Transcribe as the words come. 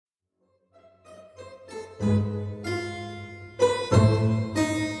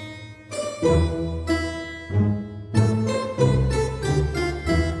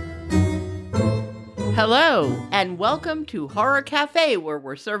Hello, and welcome to Horror Cafe, where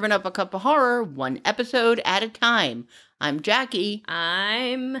we're serving up a cup of horror one episode at a time. I'm Jackie.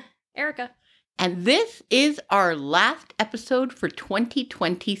 I'm Erica. And this is our last episode for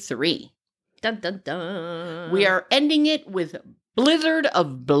 2023. Dun, dun, dun. We are ending it with Blizzard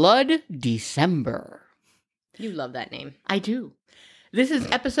of Blood December. You love that name. I do. This is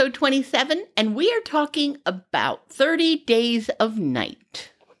episode 27, and we are talking about 30 Days of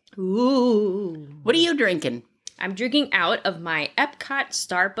Night. Ooh. What are you drinking? I'm drinking out of my Epcot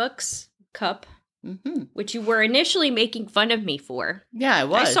Starbucks cup, which you were initially making fun of me for. Yeah, I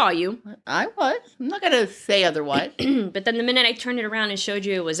was. I saw you. I was. I'm not going to say otherwise. But then the minute I turned it around and showed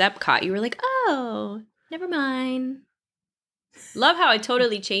you it was Epcot, you were like, oh, never mind. Love how I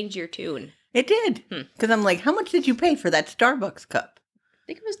totally changed your tune. It did. Because I'm like, how much did you pay for that Starbucks cup? I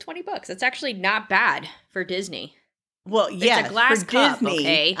think it was $20. It's actually not bad for Disney. Well, yes, it's a glass for cup, Disney,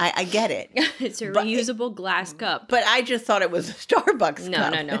 okay? I get it. It's a reusable glass cup. But I just thought it was a Starbucks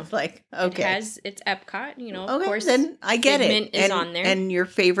cup. No. It's like, okay. It's Epcot, of Okay, course. then I get Figment it. is on there. And your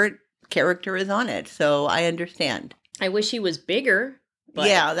favorite character is on it, so I understand. I wish he was bigger. But,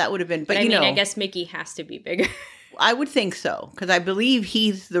 yeah, that would have been, but I mean, I guess Mickey has to be bigger. I would think so, because I believe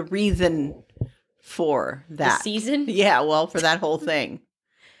he's the reason for that. The season? Yeah, well, for that whole thing.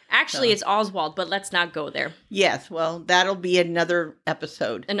 Actually, it's Oswald, but let's not go there. Yes, well, that'll be another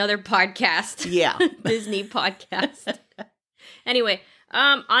episode. Another podcast. Yeah. Disney podcast. Anyway,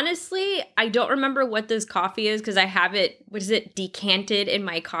 honestly, I don't remember what this coffee is because I have it, decanted in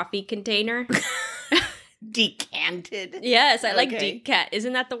my coffee container. Decanted? Yes, I like decant.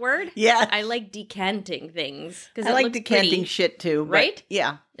 Isn't that the word? Yeah. I like decanting things. I like decanting shit too. Right?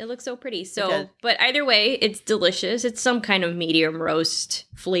 Yeah. It looks so pretty. So, but either way, it's delicious. It's some kind of medium roast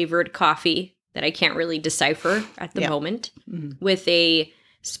flavored coffee that I can't really decipher at the moment with a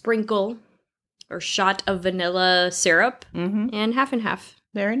sprinkle or shot of vanilla syrup and half.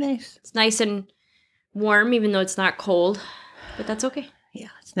 Very nice. It's nice and warm, even though it's not cold, but that's okay. Yeah,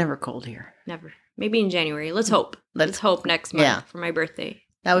 it's never cold here. Never. Maybe in January. Let's hope. Let's hope next month for my birthday.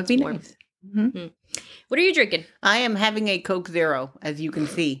 That would be warm. nice. What are you drinking? I am having a Coke Zero, as you can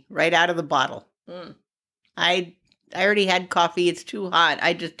see, right out of the bottle. I already had coffee. It's too hot.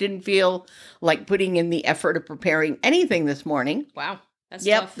 I just didn't feel like putting in the effort of preparing anything this morning. Wow. That's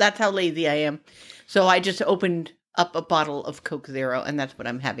Yep, tough. that's how lazy I am. So I just opened up a bottle of Coke Zero, and that's what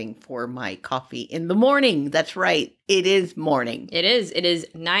I'm having for my coffee in the morning. That's right. It is morning. It is. It is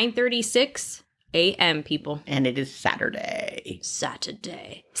 9:36 a.m., people. And it is Saturday.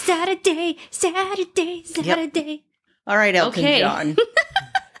 Saturday. Yep. All right, Elton John.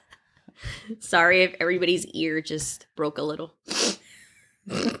 Sorry if everybody's ear just broke a little.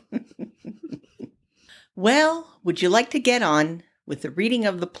 Well, would you like to get on with the reading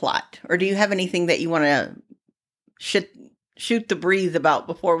of the plot? Or do you have anything that you want to shoot the breeze about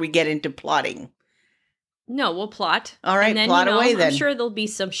before we get into plotting? No, we'll plot. All right, and then, plot away then. I'm sure there'll be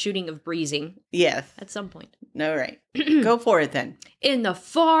some shooting of breezing. Yes. At some point. All right. Go for it then. In the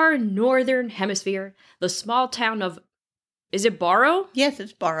far northern hemisphere, the small town of, is it Barrow? Yes,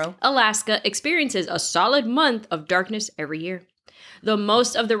 it's Barrow. Alaska experiences a solid month of darkness every year. Though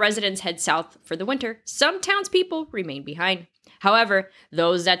most of the residents head south for the winter, some townspeople remain behind. However,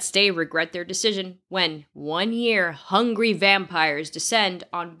 those that stay regret their decision when, one year, hungry vampires descend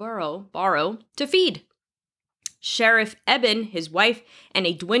on Barrow to feed. Sheriff Eben, his wife, and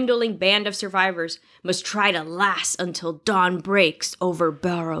a dwindling band of survivors must try to last until dawn breaks over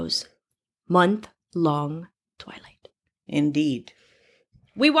Barrow's month-long twilight. Indeed.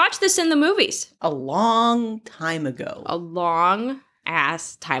 We watched this in the movies. A long time ago. A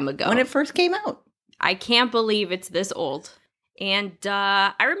long-ass time ago. When it first came out. I can't believe it's this old. And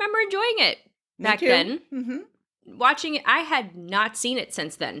I remember enjoying it back then. Mm-hmm. Watching it, I had not seen it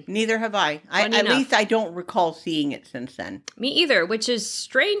since then. Neither have I. At least I don't recall seeing it since then. Me either, which is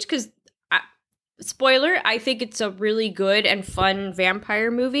strange because, spoiler, I think it's a really good and fun vampire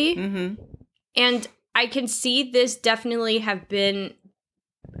movie. Mm-hmm. And I can see this definitely have been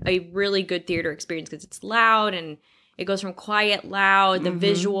a really good theater experience because it's loud and it goes from quiet, loud, the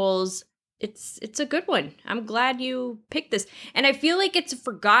visuals. It's a good one. I'm glad you picked this. And I feel like it's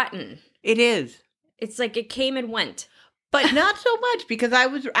forgotten. It is. It's like it came and went. But not so much, because I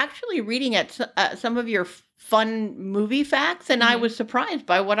was actually reading at some of your fun movie facts, and I was surprised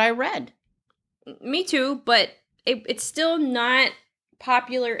by what I read. Me too, but it's still not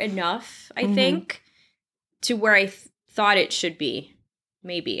popular enough, I think, to where I thought it should be.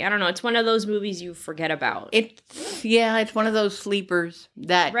 maybe. I don't know. It's one of those movies you forget about. It's one of those sleepers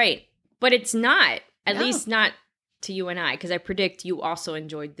that... Right. But it's not. At No. least not to you and I, because I predict you also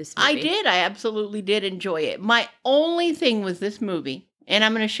enjoyed this movie. I did. I absolutely did enjoy it. My only thing with this movie, and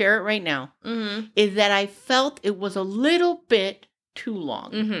I'm going to share it right now, is that I felt it was a little bit too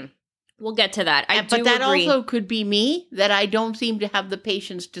long. We'll get to that. But that also could be me, that I don't seem to have the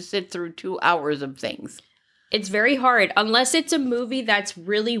patience to sit through 2 hours of things. It's very hard, unless it's a movie that's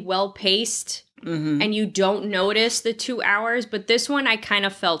really well-paced and you don't notice the 2 hours. But this one, I kind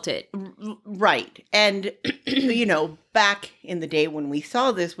of felt it. Right. And, back in the day when we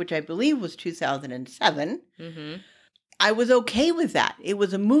saw this, which I believe was 2007, I was okay with that. It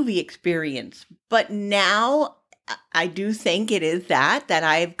was a movie experience. But now I do think it is that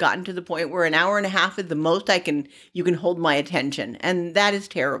I've gotten to the point where an hour and a half is the most you can hold my attention. And that is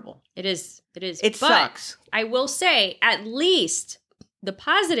terrible. It is. It sucks. I will say, at least the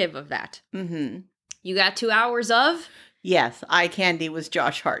positive of that. You got 2 hours of? Yes. Eye candy was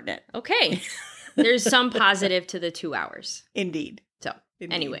Josh Hartnett. Okay. There's some positive to the 2 hours. Indeed. So,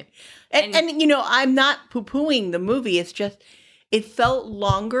 anyway. And I'm not poo-pooing the movie. It's just, it felt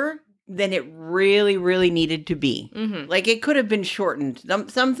longer than it really, really needed to be. Like, it could have been shortened.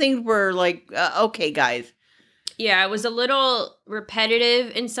 Some things were like, okay, guys. Yeah, it was a little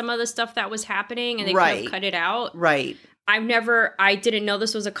repetitive in some of the stuff that was happening, and they could have cut it out. Right. I didn't know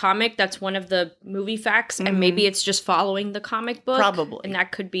this was a comic. That's one of the movie facts, and maybe it's just following the comic book. Probably. And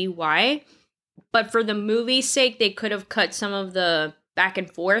that could be why. But for the movie's sake, they could have cut some of the back and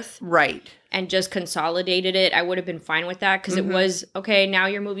forth. Right. And just consolidated it. I would have been fine with that, because it was, okay, now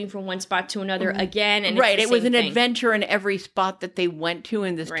you're moving from one spot to another again. And it was an adventure in every spot that they went to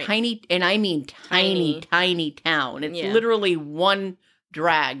in this tiny, and I mean tiny town. It's literally one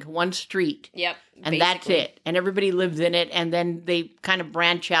drag, one street. Yep. And that's it. And everybody lives in it. And then they kind of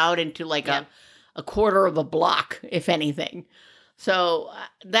branch out into like a quarter of a block, if anything. So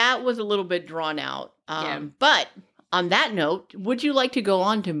that was a little bit drawn out. But on that note, would you like to go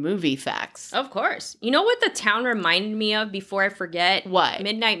on to movie facts? Of course. You know what the town reminded me of, before I forget? What?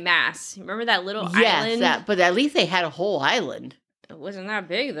 Midnight Mass. Remember that little island? Yes, but at least they had a whole island. It wasn't that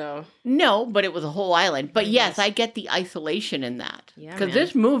big, though. No, but it was a whole island. But yes, I get the isolation in that. Yeah, because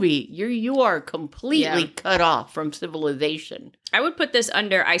this movie, you are completely cut off from civilization. I would put this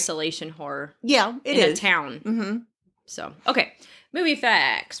under isolation horror. Yeah, it is. In a town. So, okay. Movie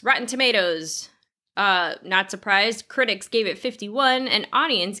facts. Rotten Tomatoes. Not surprised. Critics gave it 51 and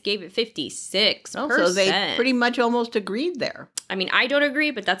audience gave it 56%. Oh, so they pretty much almost agreed there. I mean, I don't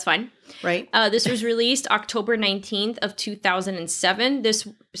agree, but that's fine. Right. This was released October 19th of 2007. This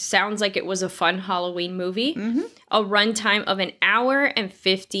sounds like it was a fun Halloween movie. A runtime of 1 hour and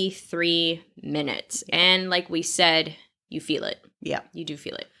 53 minutes. And like we said, you feel it. Yeah. You do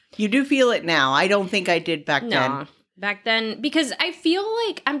feel it. You do feel it now. I don't think I did back then. Back then, because I feel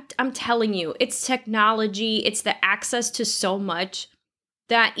like, I'm telling you, it's technology, it's the access to so much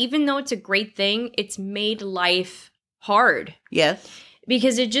that even though it's a great thing, it's made life hard. Yes.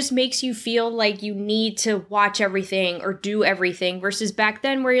 Because it just makes you feel like you need to watch everything or do everything, versus back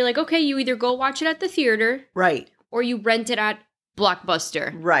then where you're like, okay, you either go watch it at the theater. Right. Or you rent it at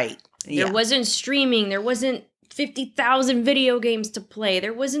Blockbuster. Right. There wasn't streaming. There wasn't 50,000 video games to play.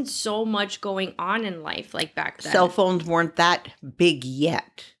 There wasn't so much going on in life like back then. Cell phones weren't that big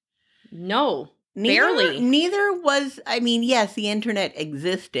yet. No, barely. Neither was, yes, the internet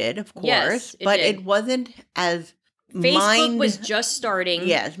existed, of course, yes, but did. It wasn't as Facebook was just starting.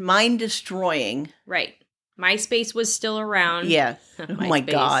 Yes, mind-destroying. Right. MySpace was still around. Yes. Oh my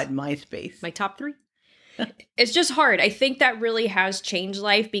God, MySpace. My top 3. It's just hard. I think that really has changed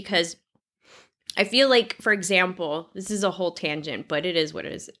life, because I feel like, for example, this is a whole tangent, but it is what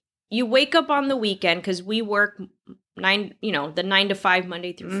it is. You wake up on the weekend, because we work the 9 to 5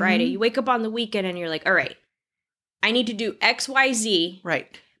 Monday through Friday. You wake up on the weekend and you're like, all right, I need to do X, Y, Z.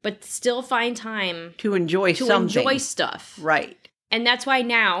 Right. But still find time to enjoy something. enjoy stuff. Right. And that's why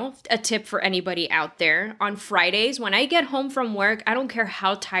now, a tip for anybody out there, on Fridays, when I get home from work, I don't care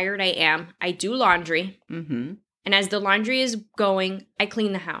how tired I am, I do laundry. And as the laundry is going, I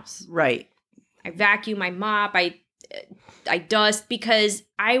clean the house. Right. I vacuum, I mop, I dust, because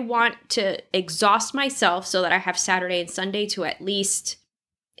I want to exhaust myself so that I have Saturday and Sunday to at least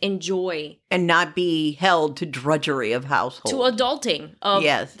enjoy. And not be held to drudgery of household. To adulting of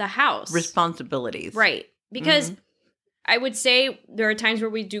the house. Responsibilities. Right. Because I would say there are times where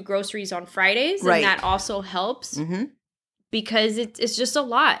we do groceries on Fridays, and that also helps. Because it's just a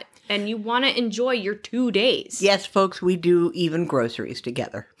lot. And you want to enjoy your 2 days. Yes, folks, we do even groceries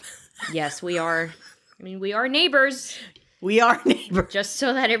together. Yes, we are. I mean, we are neighbors. We are neighbors. Just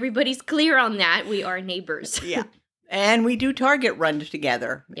so that everybody's clear on that, we are neighbors. Yeah. And we do Target runs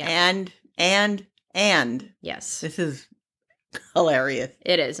together. Yeah. And. Yes. This is hilarious.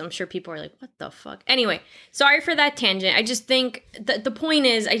 It is. I'm sure people are like, what the fuck? Anyway, sorry for that tangent. I just think the point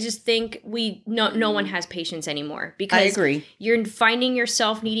is, I just think no one has patience anymore. Because I agree. You're finding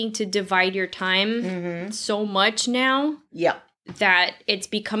yourself needing to divide your time so much now. Yep. That it's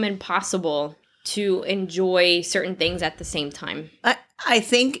become impossible to enjoy certain things at the same time. I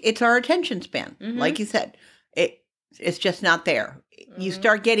think it's our attention span. Like you said, it's just not there. You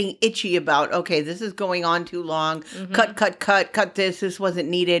start getting itchy about, okay, this is going on too long. Cut this. This wasn't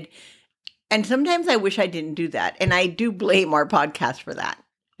needed. And sometimes I wish I didn't do that. And I do blame our podcast for that.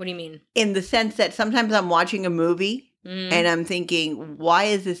 What do you mean? In the sense that sometimes I'm watching a movie and I'm thinking, why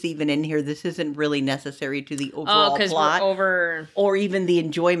is this even in here? This isn't really necessary to the overall plot. Or even the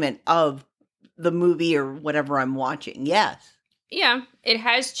enjoyment of the movie or whatever I'm watching. Yes. Yeah, it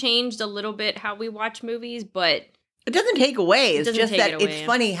has changed a little bit how we watch movies, but it doesn't take away. It's just that it's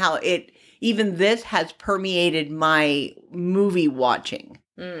funny how even this has permeated my movie watching.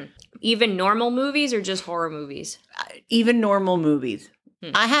 Even normal movies or just horror movies? Even normal movies.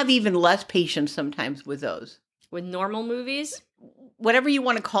 I have even less patience sometimes with those. With normal movies? Whatever you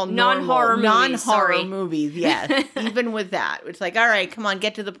want to call non-horror movies, yes. Even with that. It's like, all right, come on,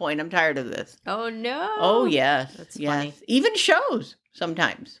 get to the point. I'm tired of this. Oh, no. Oh, yes. That's funny. Even shows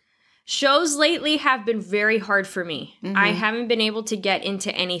sometimes. Shows lately have been very hard for me. I haven't been able to get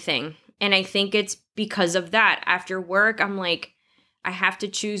into anything. And I think it's because of that. After work, I'm like, I have to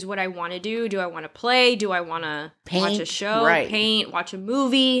choose what I want to do. Do I want to play? Do I want to watch a show, paint, watch a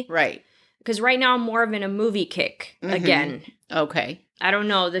movie? Right. Because right now I'm more of in a movie kick again. Okay. I don't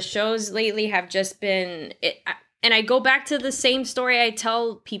know. The shows lately have just been... And I go back to the same story I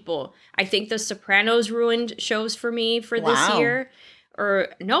tell people. I think The Sopranos ruined shows for me for this year. Or,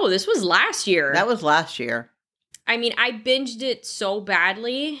 no, this was last year. That was last year. I mean, I binged it so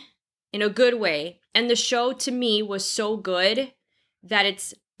badly, in a good way. And the show, to me, was so good that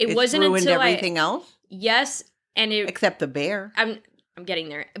it wasn't ruined until everything else? Yes. And except the bear. I'm getting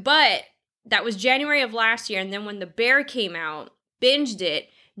there. But that was January of last year. And then when the bear came out, binged it,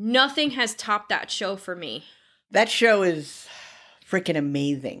 nothing has topped that show for me. That show is freaking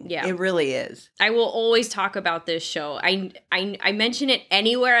amazing. Yeah. It really is. I will always talk about this show. I mention it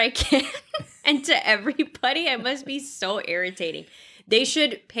anywhere I can. And to everybody, I must be so irritating. They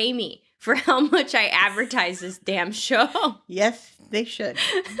should pay me for how much I advertise this damn show. Yes, they should.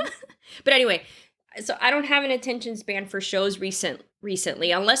 But anyway, so I don't have an attention span for shows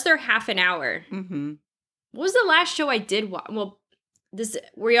recently, unless they're half an hour. What was the last show I did watch? Well,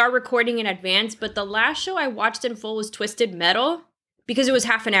 we are recording in advance, but the last show I watched in full was Twisted Metal because it was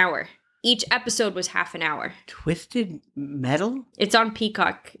half an hour. Each episode was half an hour. Twisted Metal? It's on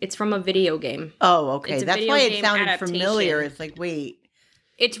Peacock. It's from a video game. Oh, okay. That's why it sounded familiar. It's like, wait.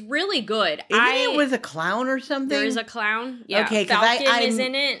 It's really good. Isn't it with a clown or something? There is a clown. Yeah. Okay, Falcon is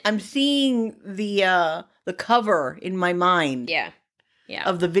in it. I'm seeing the cover in my mind. Yeah. Yeah.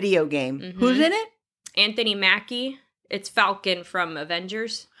 Of the video game. Who's in it? Anthony Mackie. It's Falcon from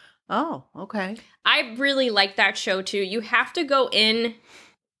Avengers. Oh, okay. I really like that show too. You have to go in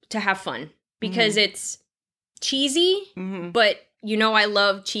to have fun because it's cheesy, but I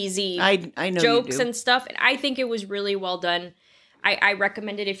love cheesy I know jokes and stuff. And I think it was really well done. I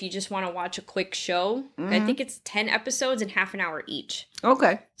recommend it if you just want to watch a quick show. I think it's 10 episodes and half an hour each.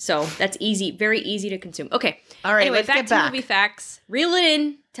 Okay. So that's easy, very easy to consume. Okay. All right, anyway, let's back get to back. movie facts. Reel it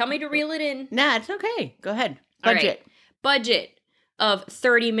in. Tell me to reel it in. Nah, it's okay. Go ahead. Budget. Right. Budget of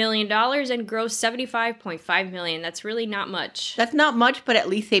 $30 million and gross $75.5 million. That's really not much. That's not much, but at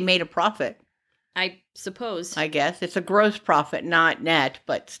least they made a profit. I suppose. I guess. It's a gross profit, not net,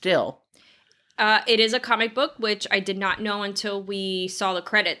 but still. It is a comic book, which I did not know until we saw the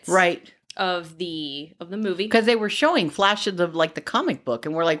credits. Right. Of the movie. Because they were showing flashes of the comic book,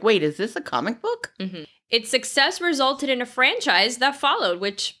 and we're like, wait, is this a comic book? Its success resulted in a franchise that followed,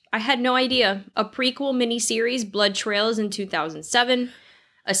 which I had no idea. A prequel miniseries, Blood Trails, in 2007.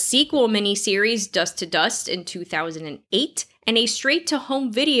 A sequel miniseries, Dust to Dust, in 2008. And a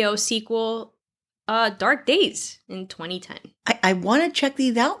straight-to-home video sequel, Dark Days, in 2010. I want to check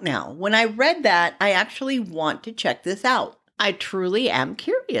these out now. When I read that, I actually want to check this out. I truly am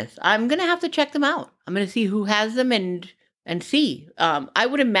curious. I'm going to have to check them out. I'm going to see who has them and see. I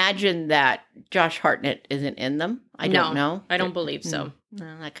would imagine that Josh Hartnett isn't in them. I don't know. I don't believe so.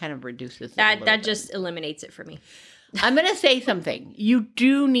 That kind of reduces that just eliminates it for me. I'm going to say something. You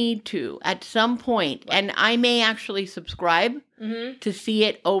do need to, at some point, and I may actually subscribe to see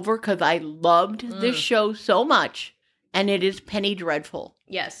it over because I loved this show so much and it is Penny Dreadful.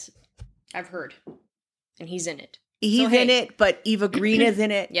 Yes, I've heard. And he's in it. He's in it, but Eva Green is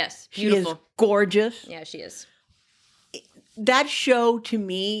in it. Yes, beautiful. She is gorgeous. Yeah, she is. That show, to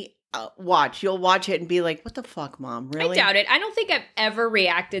me, you'll watch it and be like, what the fuck, Mom? Really? I doubt it. I don't think I've ever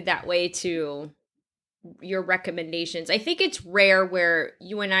reacted that way to your recommendations. I think it's rare where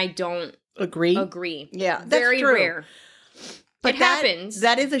you and I don't agree. Yeah, that's very true. Rare. But it happens.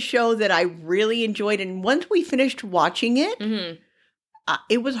 That is a show that I really enjoyed. And once we finished watching it,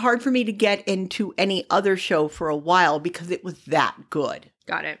 it was hard for me to get into any other show for a while because it was that good.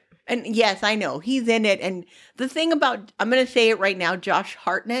 Got it. And yes, I know he's in it. And the thing about, I'm going to say it right now, Josh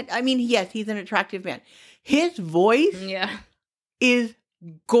Hartnett. I mean, yes, he's an attractive man. His voice is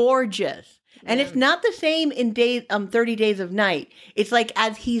gorgeous. And it's not the same in 30 Days of Night. It's like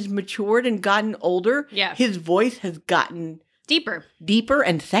as he's matured and gotten older, his voice has gotten deeper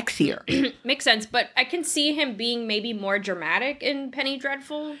and sexier. Makes sense, but I can see him being maybe more dramatic in Penny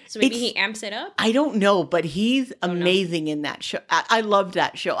Dreadful, so maybe he amps it up. I don't know, but he's amazing in that show. I loved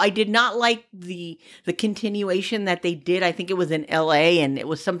that show. I did not like the continuation that they did. I think it was in LA and it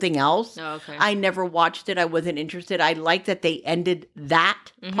was something else. Oh, okay. I never watched it. I wasn't interested. I liked that they ended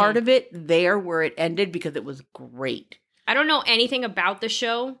that part of it there where it ended because it was great. I don't know anything about the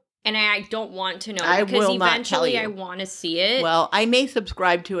show. And I don't want to know I because will not tell eventually you. I want to see it. Well, I may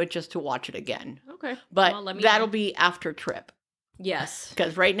subscribe to it just to watch it again. Okay. But well, that'll be after Trip. Yes.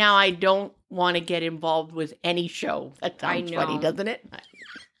 Because right now I don't want to get involved with any show. That sounds funny, doesn't it?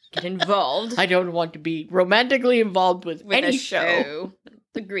 Get involved. I don't want to be romantically involved with any show.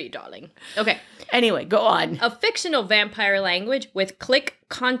 Agree, darling. Okay. Anyway, go on. A fictional vampire language with click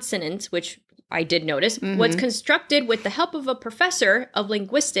consonants, which I did notice, was constructed with the help of a professor of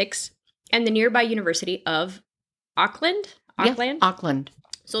linguistics and the nearby University of Auckland. Yes, Auckland.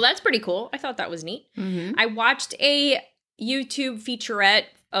 So that's pretty cool. I thought that was neat. I watched a YouTube featurette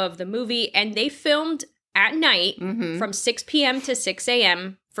of the movie, and they filmed at night from 6 p.m. to 6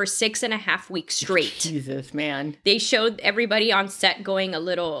 a.m. for 6.5 weeks straight. Jesus, man. They showed everybody on set going a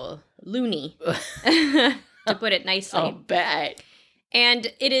little loony, to put it nicely. I'll bet.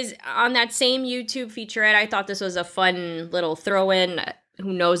 And it is on that same YouTube featurette. I thought this was a fun little throw-in.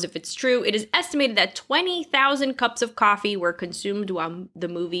 Who knows if it's true. It is estimated that 20,000 cups of coffee were consumed while the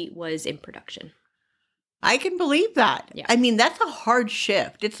movie was in production. I can believe that. Yeah. I mean, that's a hard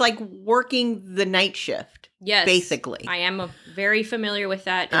shift. It's like working the night shift. Yes. Basically. I am very familiar with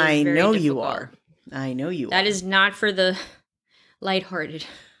that. I know you are. I know you are. That is not for the lighthearted.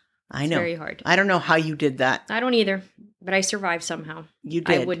 I know. It's very hard. I don't know how you did that. I don't either, but I survived somehow. You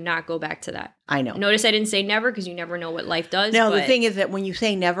did. I would not go back to that. I know. Notice I didn't say never because you never know what life does. No, the thing is that when you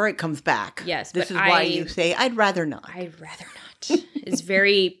say never, it comes back. Yes. This is why you say, I'd rather not. I'd rather not. It's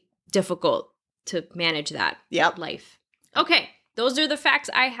very difficult to manage that life. Okay. Those are the facts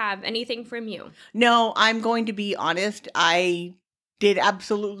I have. Anything from you? No, I'm going to be honest. I did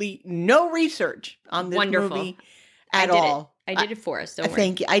absolutely no research on this movie at all. I did it for us. Don't worry.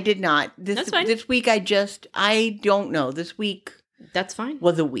 Thank you. I did not. That's fine. This week, I don't know. This week. That's fine.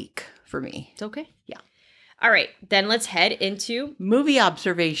 Was a week for me. It's okay. Yeah. All right. Then let's head into movie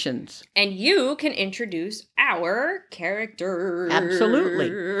observations. And you can introduce our characters. Absolutely.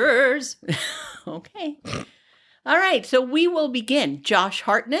 Okay. All right. So we will begin. Josh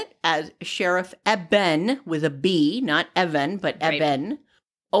Hartnett as Sheriff Eben with a B, not Evan, but Eben.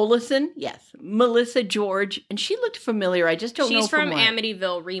 Olison, yes. Melissa George, and she looked familiar. I just don't know. She's from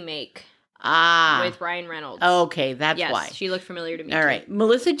Amityville Remake. With Ryan Reynolds. Okay, that's why. She looked familiar to me. All right.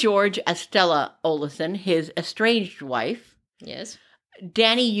 Melissa George as Stella Olison, his estranged wife. Yes.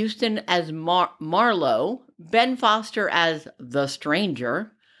 Danny Houston as Marlowe. Ben Foster as The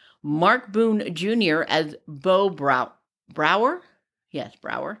Stranger. Mark Boone Jr. as Bo Brower. Yes,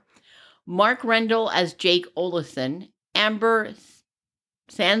 Brower. Mark Rendell as Jake Olison. Amber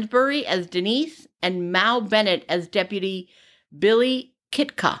Sansbury as Denise, and Mal Bennett as Deputy Billy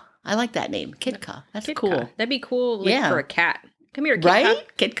Kitka. I like that name, Kitka. That's Kitka. cool. That'd be cool for a cat. Come here, Kitka.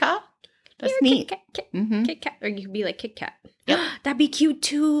 Right? Kitka? That's neat. Kit Kat. Or you could be like Kit Kat. Yep. That'd be cute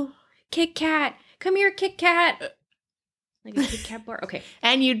too. Kit Kat. Come here, Kit Kat. Like a Kit Kat bar. Okay.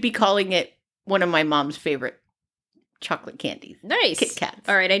 And you'd be calling it one of my mom's favorite chocolate candies. Nice. Kit Kats.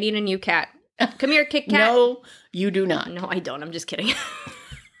 All right, I need a new cat. Come here, Kit Kat. No, you do not. No, I don't. I'm just kidding.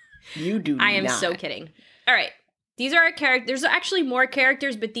 You do not. I am so kidding. All right. These are our characters. There's actually more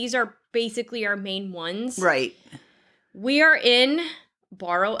characters, but these are basically our main ones. Right. We are in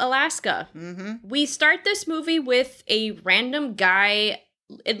Barrow, Alaska. Mm-hmm. We start this movie with a random guy.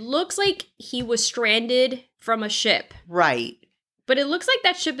 It looks like he was stranded from a ship. Right. But it looks like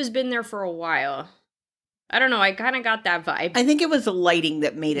that ship has been there for a while. I don't know. I kind of got that vibe. I think it was the lighting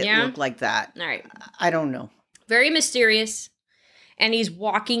that made it Yeah? look like that. All right. I don't know. Very mysterious. And he's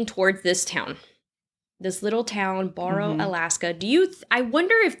walking towards this town. This little town, Barrow, Mhm. Alaska. I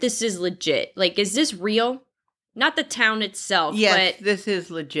wonder if this is legit. Like, is this real? Not the town itself, Yes, but this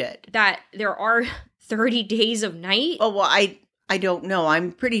is legit. that there are 30 days of night. Oh, well, I don't know.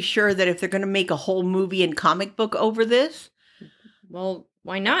 I'm pretty sure that if they're going to make a whole movie and comic book over this, Well,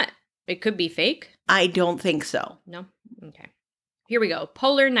 why not? It could be fake. I don't think so. No? Okay. Here we go.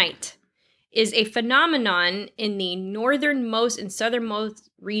 Polar night is a phenomenon in the northernmost and southernmost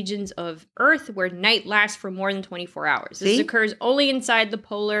regions of Earth where night lasts for more than 24 hours. This See? occurs only inside the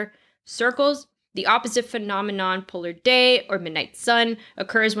polar circles. The opposite phenomenon, polar day or midnight sun,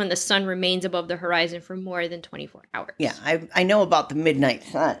 occurs when the sun remains above the horizon for more than 24 hours. Yeah, I know about the midnight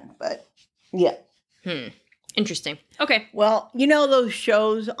sun, but yeah. Interesting. Okay. Well, you know those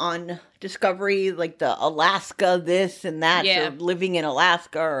shows on Discovery, like the Alaska this and that, Yeah. or Living in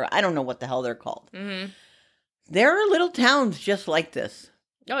Alaska, or I don't know what the hell they're called. Mm-hmm. There are little towns just like this.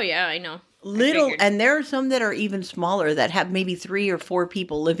 Oh, yeah, I know. Little, figured. and there are some that are even smaller that have maybe 3 or 4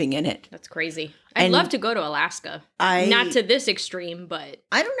 people living in it. That's crazy. I'd And love to go to Alaska. I Not to this extreme, but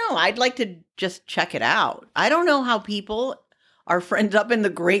I don't know. I'd like to just check it out. I don't know how people, our friends up in the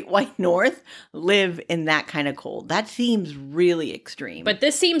Great White North, live in that kind of cold. That seems really extreme.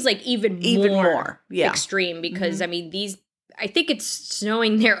 this seems like even more. Yeah. Extreme because I mean I think it's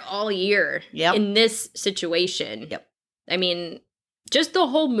snowing there all year Yep. in this situation. Yep. I mean, just the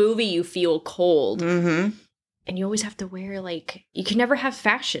whole movie you feel cold Mm-hmm. and you always have to wear you can never have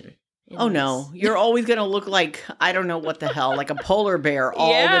fashion. in Oh no, this. you're always going to look like, I don't know what the hell, like a polar bear all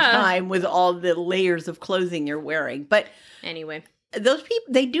the Yeah. time with all the layers of clothing you're wearing. But Anyway, those people,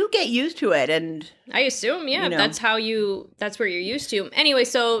 they do get used to it. And I assume, yeah, You know. that's where you're used to. Anyway,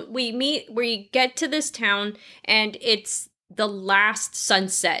 so we get to this town and it's the last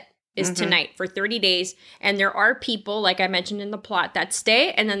sunset is Mhm. tonight for 30 days. And there are people, like I mentioned in the plot, that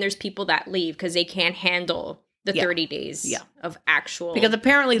stay. And then there's people that leave because they can't handle the Yeah. 30 days Yeah. of actual. because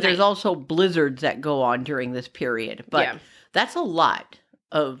apparently there's night. also blizzards that go on during this period. But Yeah. that's a lot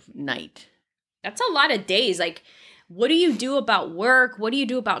of night. That's a lot of days. Like, what do you do about work? What do you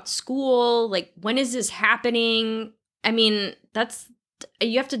do about school? Like, when is this happening? I mean,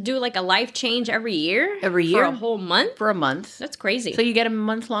 you have to do like a life change every year? Every For year? a whole month? For a month. That's crazy. So you get a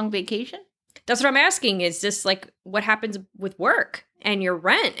month-long vacation? That's what I'm asking. Is this like what happens with work and your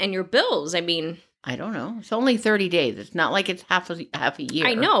rent and your bills? I mean, I don't know. It's only 30 days. It's not like it's half a year.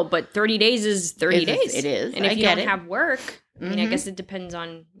 I know, but 30 days is 30 It is- days. it is. And if I you get don't it. have work, I mean, I Mhm. guess it depends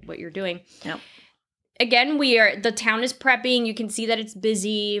on what you're doing. Yep. Again, the town is prepping. You can see that it's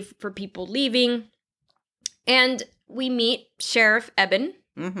busy for people leaving. And we meet Sheriff Eben.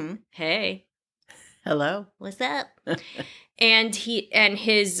 Mm-hmm. Hey, Hello. what's up? and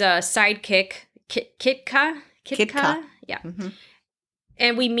his sidekick, Kitka? Kitka. Yeah. Mm-hmm.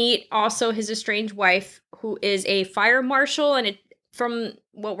 And we meet also his estranged wife, who is a fire marshal. And from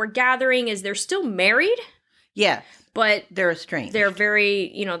what we're gathering is they're still married, Yes. but They're estranged. they're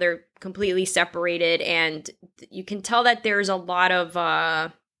very, they're completely separated. And you can tell that there's a lot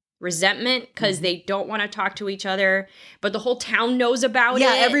of resentment because Mhm. they don't want to talk to each other. But the whole town knows about it.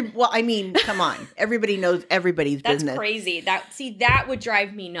 I mean, come on. Everybody knows everybody's That's business. crazy. That would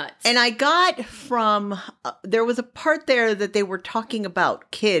drive me nuts. And I got from, there was a part there that they were talking about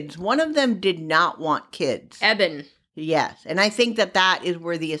kids. One of them did not want kids. Eben, Yes. And I think that is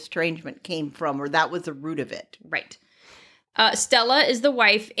where the estrangement came from, or that was the root of it. right. Stella is the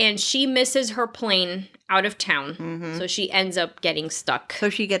wife, and she misses her plane out of town. Mhm. So she ends up getting stuck. So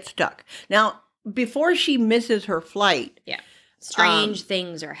she gets stuck. Now, before she misses her flight, Strange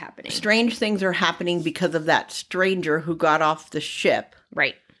things are happening. strange things are happening because of that stranger who got off the ship.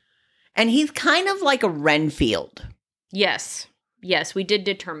 Right. And he's kind of like a Renfield. Yes. Yes, we did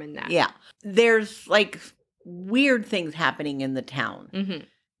determine that. Yeah. There's like weird things happening in the town. Mm-hmm.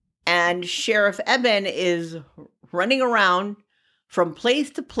 And Sheriff Eben is running around from place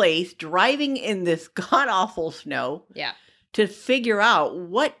to place, driving in this god-awful snow Yeah. to figure out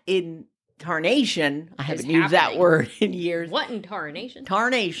what in tarnation, I haven't Is used that happening. word in years, What in tarnation?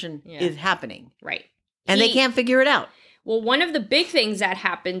 tarnation Yeah. is happening. Right. And they He- can't figure it out. Well, one of the big things that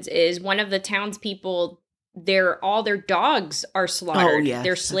happens is one of the townspeople, all their dogs are slaughtered. Oh, yes,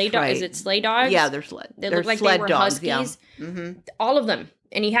 They're that's sleigh dogs. right. Is it sleigh dogs? Yeah, they're sled. They they're look like they sled were dogs, huskies. Yeah. Mm-hmm. All of them.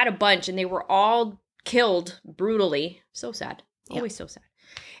 And he had a bunch, and they were all killed brutally. So sad. Yeah. Always so sad.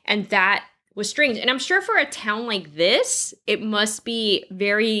 And that was strange. And I'm sure for a town like this, it must be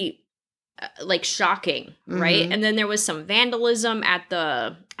very shocking, right? Mhm. And then there was some vandalism at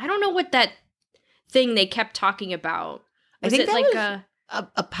I don't know what that thing they kept talking about? I think that was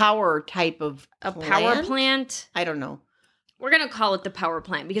a power type of power plant? I don't know. We're going to call it the power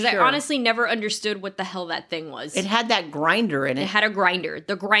plant because I honestly never understood what the hell that thing was. It had that grinder in it. It had a grinder.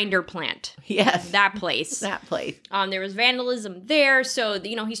 The grinder plant. Yes. That place. That place. There was vandalism there. So,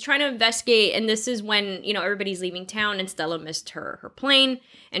 he's trying to investigate. And this is when, everybody's leaving town and Stella missed her plane.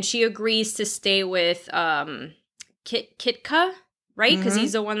 And she agrees to stay with Kitka, right? Because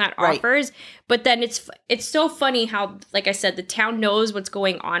he's the one that offers. But then it's so funny how, like I said, the town knows what's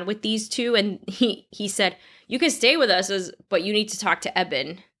going on with these two. And he said, you can stay with us, but you need to talk to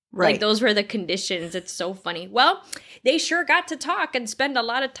Eben. Right. Like, those were the conditions. It's so funny. Well, they sure got to talk and spend a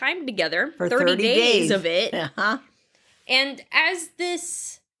lot of time together. For 30 days of it. Uh-huh. And as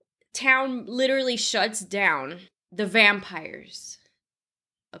this town literally shuts down, the vampires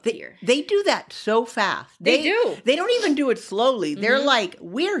appear. They do that so fast. They do. They don't even do it slowly. They're like,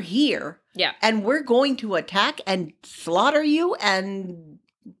 we're here. Yeah. And we're going to attack and slaughter you, and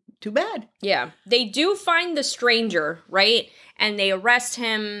too bad. Yeah. They do find the stranger, right? And they arrest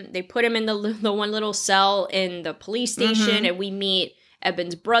him. They put him in the one little cell in the police station, and we meet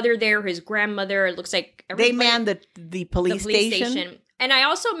Eben's brother there, his grandmother. It looks like they man the police station. And I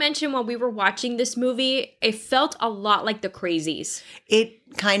also mentioned when we were watching this movie, it felt a lot like The Crazies.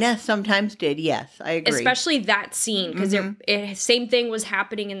 It kind of sometimes did, yes. I agree. Especially that scene, because same thing was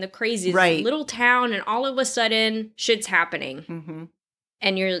happening in The Crazies. Right. Little town, and all of a sudden, shit's happening. Mm-hmm.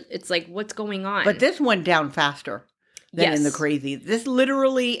 And it's like, what's going on? But this went down faster than in The Crazies. This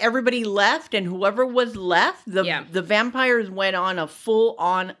literally, everybody left, and whoever was left, the vampires went on a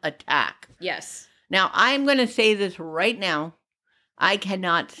full-on attack. Yes. Now, I'm going to say this right now. I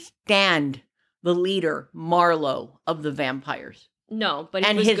cannot stand the leader, Marlowe, of the vampires. No, but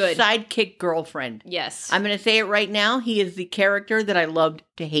he was good. And his sidekick girlfriend. Yes. I'm going to say it right now. He is the character that I loved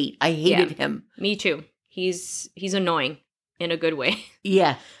to hate. I hated him. Me too. He's annoying in a good way.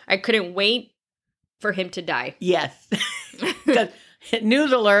 Yes. I couldn't wait for him to die. Yes. Because,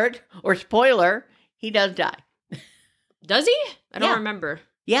 news alert or spoiler, he does die. Does he? I don't remember.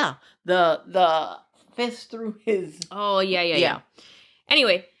 Yeah. The fist through his... Oh, yeah.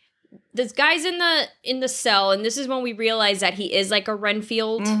 Anyway, this guy's in the cell, and this is when we realize that he is like a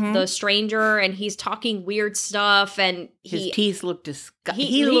Renfield, the stranger, and he's talking weird stuff, and his teeth look disgusting.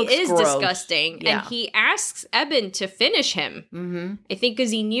 He is gross. Disgusting, yeah. and he asks Eben to finish him. Mm-hmm. I think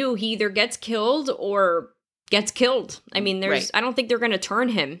because he knew he either gets killed or gets killed. I mean, I don't think they're going to turn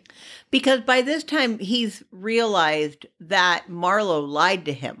him. Because by this time, he's realized that Marlowe lied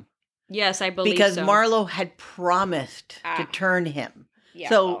to him. Yes, I believe because so. Marlowe had promised to turn him. Yeah,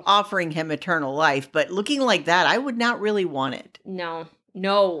 so offering him eternal life. But looking like that, I would not really want it. No.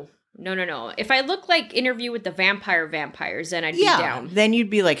 If I look like Interview with the Vampires, then I'd be down. Then you'd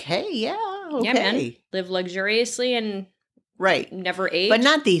be like, hey, okay. Yeah, man. Live luxuriously and never age. But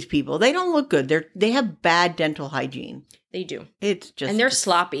not these people. They don't look good. They have bad dental hygiene. They do. It's just... And they're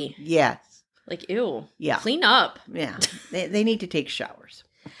sloppy. Yes. Like, ew. Yeah. Clean up. Yeah. They need to take showers.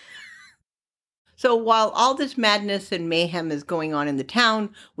 So while all this madness and mayhem is going on in the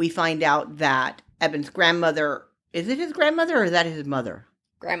town, we find out that Eben's grandmother, is it his grandmother or is that his mother?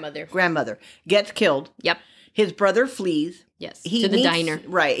 Grandmother gets killed. Yep. His brother flees. Yes. To the diner.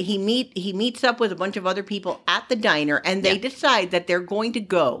 Right. He meets up with a bunch of other people at the diner, and they decide that they're going to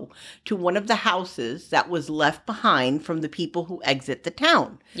go to one of the houses that was left behind from the people who exit the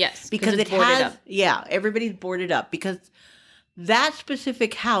town. Yes. Because it has up. Yeah, everybody's boarded up because that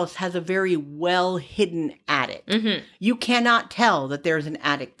specific house has a very well-hidden attic. Mm-hmm. You cannot tell that there's an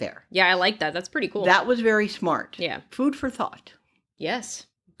attic there. Yeah, I like that. That's pretty cool. That was very smart. Yeah. Food for thought. Yes.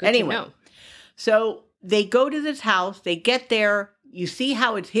 Good anyway, to know. So they go to this house. They get there. You see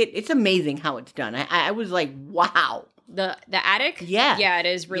how it's hit. It's amazing how it's done. I was like, wow. The attic? Yeah. Yeah, it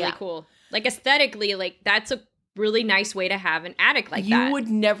is really cool. Like, aesthetically, like, that's a really nice way to have an attic like that. You would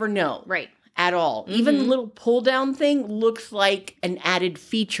never know. Right. At all. Mm-hmm. Even the little pull down thing looks like an added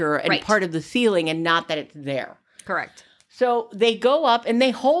feature and part of the ceiling and not that it's there. Correct. So they go up and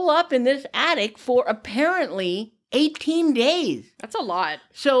they hole up in this attic for apparently 18 days. That's a lot.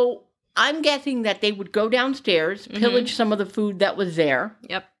 So I'm guessing that they would go downstairs, pillage some of the food that was there.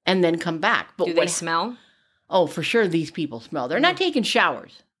 Yep. And then come back. But do they smell? Oh, for sure these people smell. They're not taking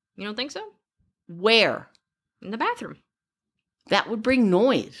showers. You don't think so? Where? In the bathroom. That would bring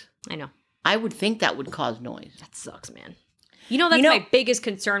noise. I know. I would think that would cause noise. That sucks, man. That's my biggest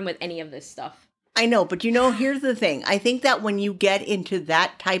concern with any of this stuff. I know, but here's the thing. I think that when you get into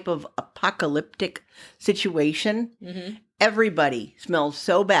that type of apocalyptic situation, everybody smells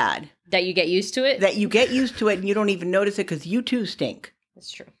so bad. That you get used to it? That you get used to it and you don't even notice it because you too stink.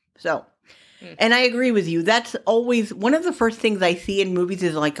 That's true. So And I agree with you. That's always one of the first things I see in movies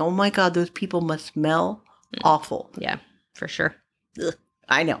is like, oh my God, those people must smell awful. Yeah, for sure. Ugh,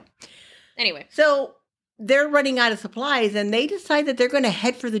 I know. Anyway. So they're running out of supplies and they decide that they're going to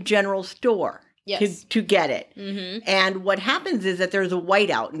head for the general store to get it. Mm-hmm. And what happens is that there's a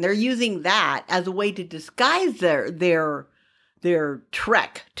whiteout and they're using that as a way to disguise their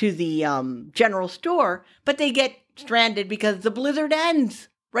trek to the general store, but they get stranded because the blizzard ends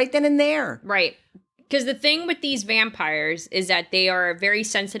right then and there. Right. Because the thing with these vampires is that they are very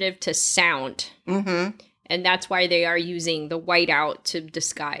sensitive to sound. Mm-hmm. And that's why they are using the whiteout to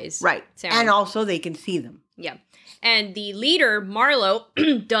disguise sound. And also they can see them. Yeah. And the leader, Marlowe,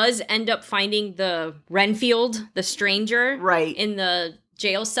 does end up finding the Renfield, the stranger, in the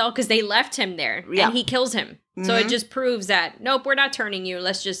jail cell because they left him there. Yeah. And he kills him. Mm-hmm. So it just proves that, nope, we're not turning you.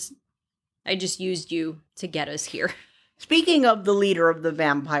 I just used you to get us here. Speaking of the leader of the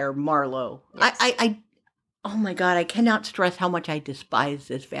vampire, Marlowe, yes. Oh my God, I cannot stress how much I despise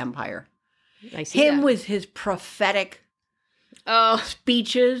this vampire. I see him with his prophetic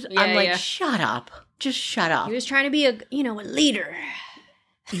speeches. Yeah, I'm like, shut up. Just shut up. He was trying to be a leader.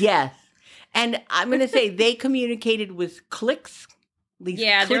 Yes. And I'm going to say they communicated with clicks.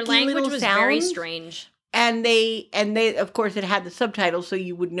 Their language was very strange. And they, of course, it had the subtitles, so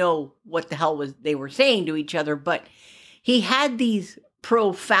you would know what the hell they were saying to each other. But he had these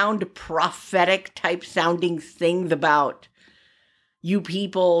profound prophetic type sounding things about you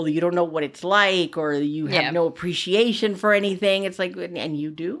people, you don't know what it's like, or you have no appreciation for anything. It's like, and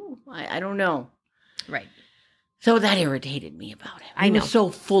you do? I don't know. Right. So that irritated me about him. I know. He was so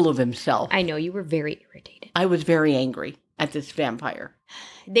full of himself. I know, you were very irritated. I was very angry at this vampire.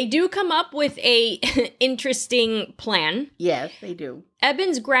 They do come up with a interesting plan. Yes, they do.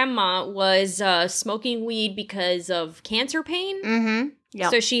 Eben's grandma was smoking weed because of cancer pain. Mm-hmm. Yeah.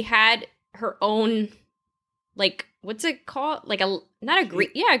 So she had her own, what's it called?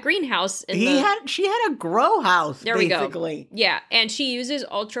 A greenhouse. She had a grow house. There basically. We go. Yeah, and she uses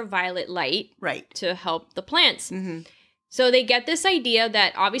ultraviolet light to help the plants. Mm-hmm. So they get this idea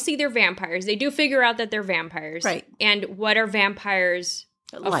that obviously they're vampires. They do figure out that they're vampires. Right. And what are vampires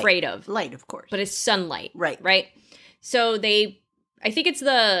afraid of? Light, of course. But it's sunlight. Right. So I think it's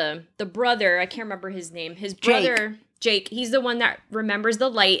the brother, I can't remember his name. His brother, Jake, he's the one that remembers the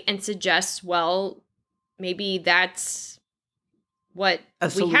light and suggests, well, maybe that's what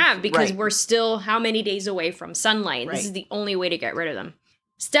we have because we're still how many days away from sunlight. This is the only way to get rid of them.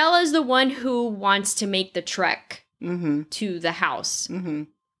 Stella's the one who wants to make the trek to the house. Mm-hmm.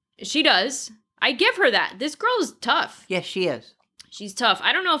 She does. I give her that. This girl is tough. Yes, she is. She's tough.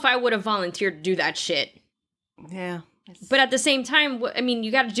 I don't know if I would have volunteered to do that shit. Yeah. But at the same time, I mean,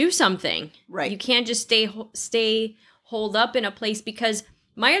 you got to do something. Right. You can't just stay holed up in a place because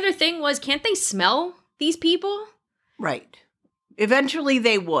my other thing was, can't they smell these people? Right. Eventually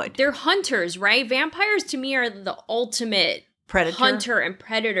they would. They're hunters, right? Vampires to me are the ultimate hunter and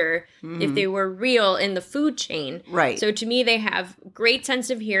predator if they were real in the food chain. Right. So to me, they have great sense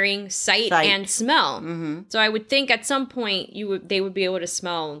of hearing, sight. And smell. Mm-hmm. So I would think at some point they would be able to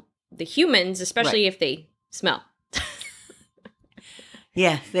smell the humans, especially if they smell.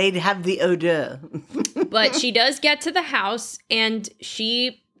 Yes, they'd have the odor. But she does get to the house and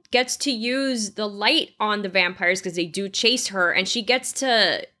she gets to use the light on the vampires because they do chase her. And she gets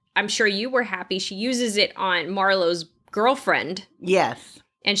to, I'm sure you were happy, she uses it on Marlowe's girlfriend. Yes.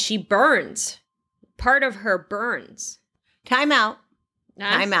 And she burns. Part of her burns. Time out.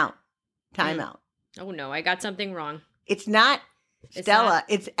 Time out. Time out. Oh no, I got something wrong. It's not Stella.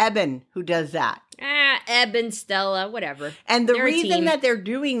 It's Eben who does that. Eben, Stella, whatever. And the reason that they're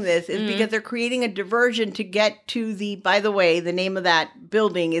doing this is because they're creating a diversion to get to by the way, the name of that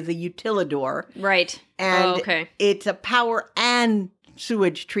building is a utilidor. Right. And it's a power and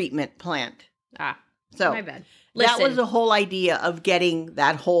sewage treatment plant. So my bad. That was the whole idea of getting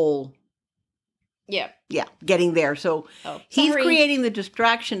that whole... Yeah, getting there. So he's creating the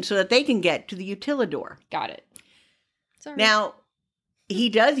distraction so that they can get to the utilidor. Got it. Sorry. Now, he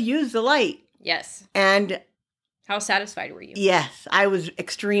does use the light. Yes. And... how satisfied were you? Yes, I was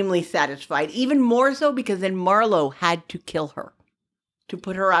extremely satisfied. Even more so because then Marlowe had to kill her to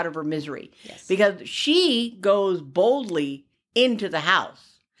put her out of her misery. Yes. Because she goes boldly into the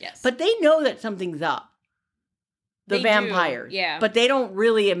house. Yes. But they know that something's up. The vampires. Yeah. But they don't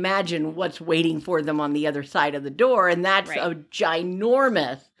really imagine what's waiting for them on the other side of the door. And that's a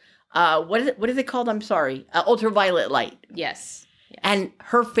ginormous, what is it called? I'm sorry. Ultraviolet light. Yes. And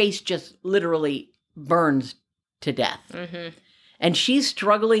her face just literally burns to death. Mm-hmm. And she's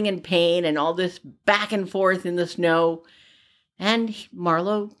struggling in pain and all this back and forth in the snow. And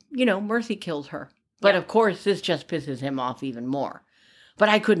Marlowe, mercy kills her. But of course, this just pisses him off even more. But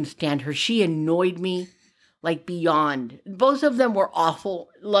I couldn't stand her. She annoyed me like beyond. Both of them were awful,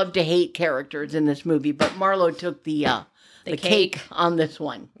 love to hate characters in this movie. But Marlowe took the cake on this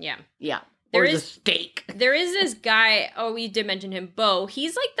one. Yeah. Yeah. There or is the steak. There is this guy, we did mention him, Bo.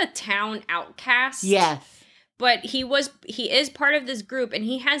 He's like the town outcast. Yes. But he is part of this group, and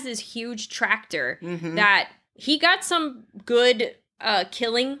he has this huge tractor that he got some good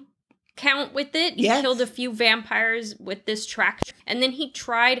killing count with it. He killed a few vampires with this tractor. And then he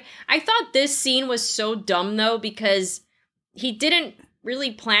tried. I thought this scene was so dumb, though, because he didn't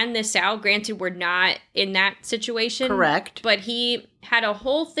really plan this out. Granted, we're not in that situation. Correct. But he had a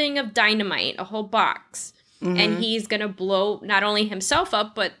whole thing of dynamite, a whole box. And he's going to blow not only himself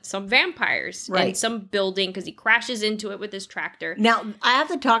up, but some vampires and some building because he crashes into it with his tractor. Now, I have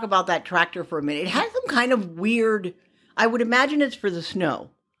to talk about that tractor for a minute. It has some kind of weird, I would imagine it's for the snow.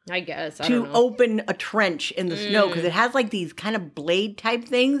 I guess. I to don't know. open a trench in the snow because it has like these kind of blade type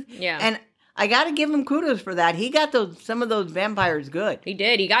things. Yeah. And I got to give him kudos for that. He got some of those vampires good. He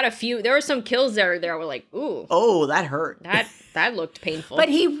did. He got a few. There were some kills there were like, ooh. Oh, that hurt. That looked painful. But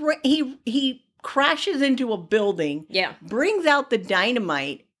he crashes into a building. Yeah. Brings out the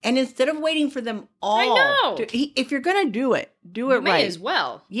dynamite. And instead of waiting for them all. I know. If you're going to do it right. May as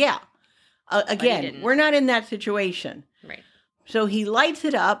well. Yeah. Again, we're not in that situation. Right. So he lights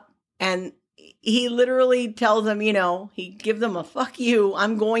it up and he literally tells them, he gives them a fuck you.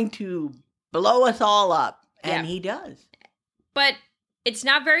 I'm going to blow us all up. And he does. But it's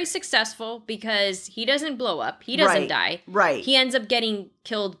not very successful because he doesn't blow up. He doesn't die. Right. He ends up getting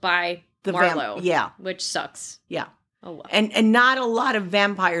killed by Marlowe. Which sucks. Yeah. Oh, well. And not a lot of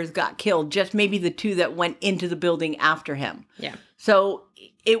vampires got killed. Just maybe the two that went into the building after him. Yeah. So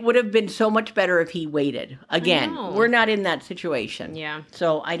it would have been so much better if he waited. Again, we're not in that situation. Yeah.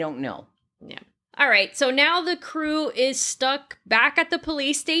 So I don't know. Yeah. All right. So now the crew is stuck back at the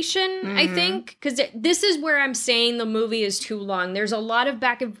police station, I think, because this is where I'm saying the movie is too long. There's a lot of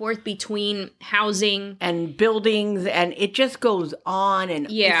back and forth between housing and buildings, and it just goes on, and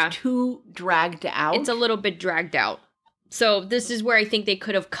it's too dragged out. It's a little bit dragged out. So this is where I think they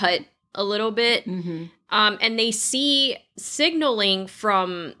could have cut a little bit. And they see signaling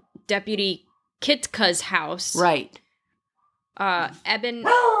from Deputy Kitka's house. Right. Eben...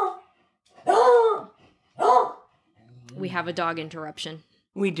 We have a dog interruption.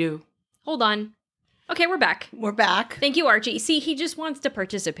 We do. Hold on. Okay, we're back. We're back. Thank you, Archie. See, he just wants to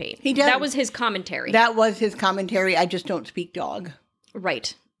participate. He does. That was his commentary. That was his commentary. I just don't speak dog.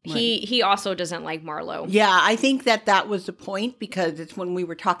 Right. He also doesn't like Marlowe. Yeah, I think that was the point because it's when we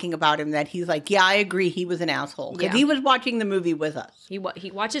were talking about him that he's like, yeah, I agree. He was an asshole because he was watching the movie with us. He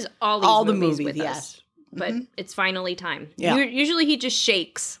watches all the movies with yes. us. But it's finally time. Yeah. Usually he just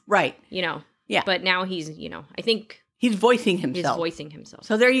shakes. Right. Yeah. But now he's, I think... He's voicing himself.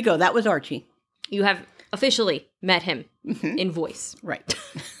 So there you go. That was Archie. You have officially met him in voice. Right.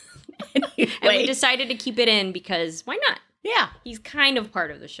 Anyway. And we decided to keep it in because why not? Yeah. He's kind of part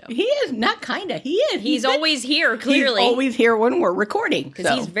of the show. He is. Not kind of. He is. He's always here, clearly. He's always here when we're recording. Because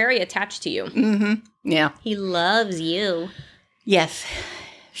he's very attached to you. Mm-hmm. Yeah. He loves you. Yes.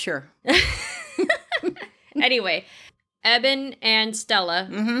 Sure. Anyway, Eben and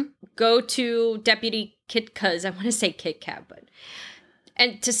Stella go to Deputy Kitka's, I want to say Kit Kat,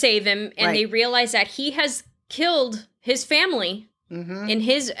 and to save him, and they realize that he has killed his family in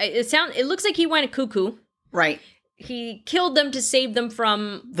his, it looks like he went cuckoo. Right. He killed them to save them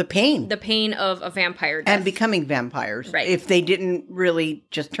from the pain of a vampire death. And becoming vampires. Right. If they didn't really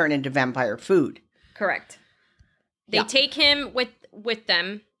just turn into vampire food. Correct. They take him with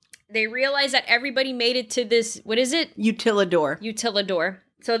them. They realize that everybody made it to this, what is it? Utilidor.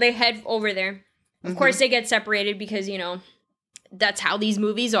 So they head over there. Of course, they get separated because, that's how these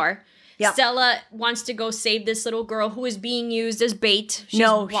movies are. Yep. Stella wants to go save this little girl who is being used as bait. She's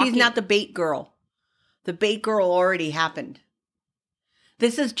not the bait girl. The bait girl already happened.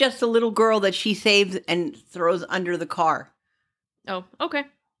 This is just a little girl that she saves and throws under the car. Oh, okay.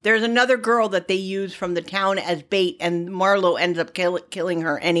 There's another girl that they use from the town as bait, and Marlowe ends up killing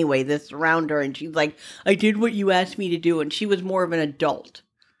her anyway. They surround her, and she's like, I did what you asked me to do, and she was more of an adult.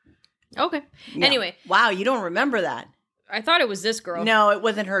 Okay. Yeah. Anyway. Wow, you don't remember that. I thought it was this girl. No, it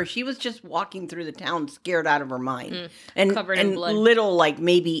wasn't her. She was just walking through the town scared out of her mind. And covered in blood. Little, like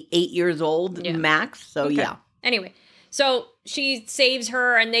maybe 8 years old max. So, yeah. Anyway, so she saves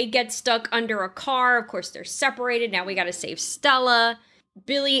her, and they get stuck under a car. Of course, they're separated. Now we got to save Stella.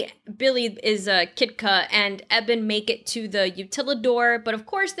 Billy is Kitka, and Eben make it to the Utilidor, but of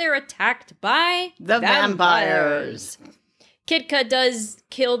course they're attacked by the vampires. Kitka does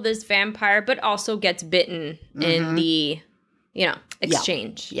kill this vampire, but also gets bitten in the,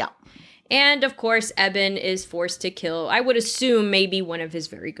 exchange. Yeah. And, of course, Eben is forced to kill, I would assume, maybe one of his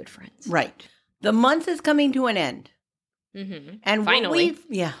very good friends. Right. The month is coming to an end. Mm-hmm. And finally.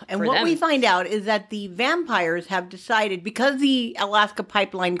 What we find out is that the vampires have decided, because the Alaska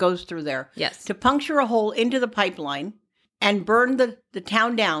pipeline goes through there, Yes. to puncture a hole into the pipeline and burn the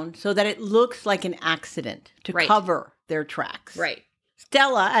town down so that it looks like an accident to cover their tracks. Right.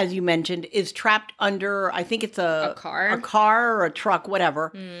 Stella, as you mentioned, is trapped under, I think it's a car or a truck,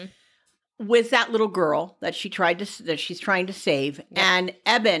 whatever, with that little girl that she's trying to save. Yep. And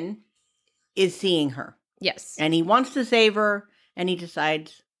Eben is seeing her. Yes. And he wants to save her, and he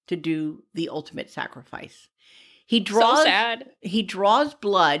decides to do the ultimate sacrifice. He draws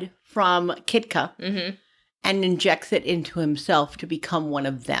blood from Kitka and injects it into himself to become one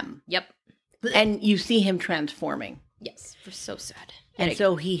of them. Yep. And you see him transforming. Yes. So sad. And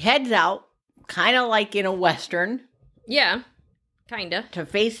so he heads out, kind of like in a Western. Yeah. Kind of. To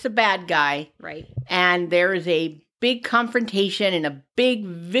face the bad guy. Right. And there is a big confrontation and a big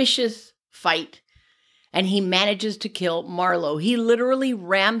vicious fight. And he manages to kill Marlowe. He literally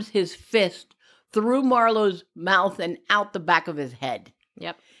rams his fist through Marlowe's mouth and out the back of his head.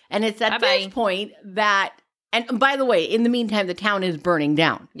 Yep. And it's at this point that, and by the way, in the meantime, the town is burning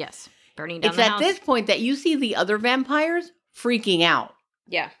down. Yes. Burning down the house. It's at this point that you see the other vampires freaking out.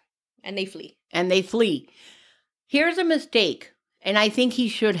 Yeah. And they flee. Here's a mistake. And I think he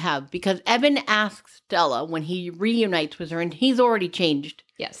should have, because Eben asks Stella when he reunites with her, and he's already changed.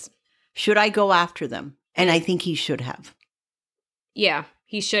 Yes. Should I go after them? And I think he should have. Yeah,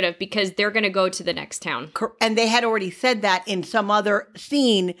 he should have, because they're going to go to the next town. And they had already said that in some other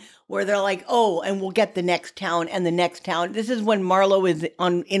scene where they're like, oh, and we'll get the next town and the next town. This is when Marlowe is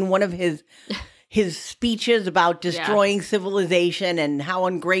in one of his speeches about destroying civilization and how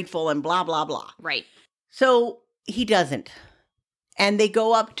ungrateful and blah, blah, blah. Right. So he doesn't. And they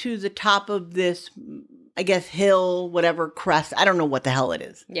go up to the top of this, I guess, hill, whatever, crest. I don't know what the hell it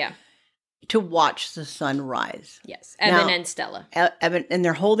is. Yeah. To watch the sun rise. Yes. Eben and Stella. Eben, and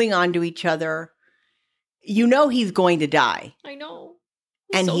they're holding on to each other. You know he's going to die. I know.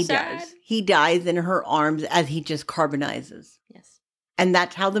 And he does. He dies in her arms as he just carbonizes. Yes. And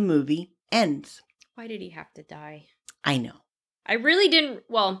that's how the movie ends. Why did he have to die? I know. I really didn't.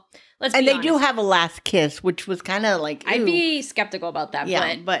 Well, let's be honest. And they do have a last kiss, which was kind of like, I'd be skeptical about that.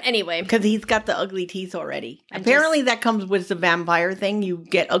 Yeah, but anyway. Because he's got the ugly teeth already. Apparently that comes with the vampire thing. You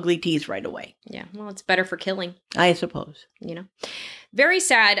get ugly teeth right away. Yeah, well, it's better for killing. I suppose. Very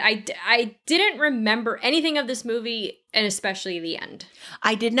sad. I didn't remember anything of this movie, and especially the end.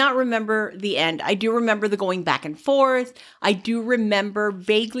 I did not remember the end. I do remember the going back and forth. I do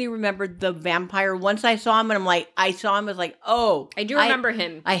vaguely remember the vampire. Once I saw him, and I was like, oh. I do remember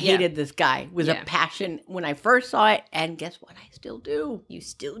him. I hated this guy with a passion when I first saw it, and guess what? I still do. You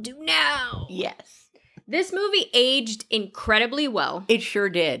still do now. Yes. This movie aged incredibly well. It sure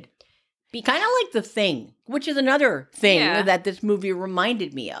did. Kind of like The Thing, which is another thing that this movie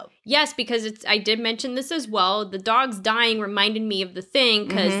reminded me of. Yes, because I did mention this as well. The dogs dying reminded me of The Thing,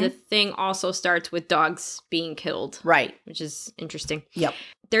 because The Thing also starts with dogs being killed. Right. Which is interesting. Yep.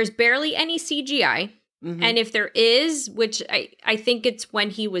 There's barely any CGI. And if there is, which I think it's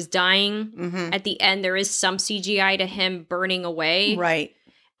when he was dying, at the end, there is some CGI to him burning away. Right.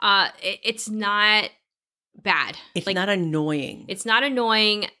 It's not bad. It's not annoying. It's not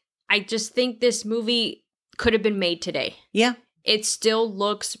annoying. I just think this movie could have been made today. Yeah. It still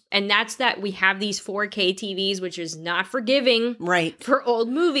looks, and that's that we have these 4K TVs, which is not forgiving for old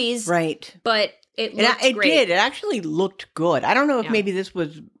movies. Right. But it looked great. It did. It actually looked good. I don't know if maybe this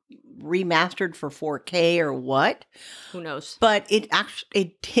was remastered for 4K or what. Who knows? But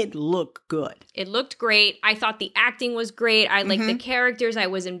it did look good. It looked great. I thought the acting was great. I liked the characters. I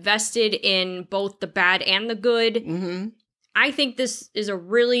was invested in both the bad and the good. Mm-hmm. I think this is a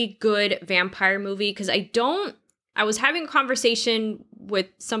really good vampire movie because I was having a conversation with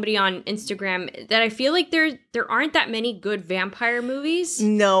somebody on Instagram that I feel like there aren't that many good vampire movies.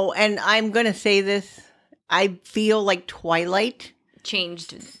 No, and I'm going to say this. I feel like Twilight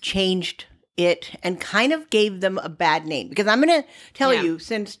changed it and kind of gave them a bad name. Because I'm going to tell you,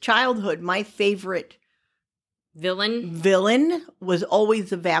 since childhood, my favorite villain was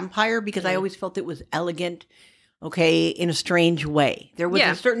always the vampire because I always felt it was elegant. Okay, in a strange way. There was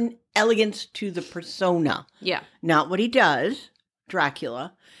a certain elegance to the persona. Yeah. Not what he does,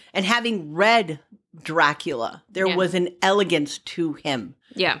 Dracula. And having read Dracula, there was an elegance to him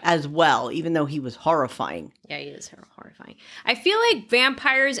as well, even though he was horrifying. Yeah, he is horrifying. I feel like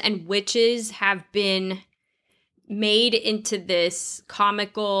vampires and witches have been made into this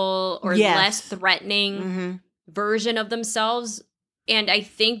comical or Yes. less threatening Mm-hmm. version of themselves. And I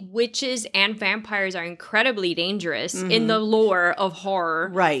think witches and vampires are incredibly dangerous in the lore of horror.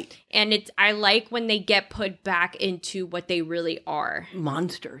 Right. And I like when they get put back into what they really are.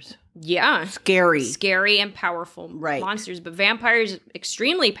 Monsters. Yeah. Scary and powerful Right. monsters. But vampires,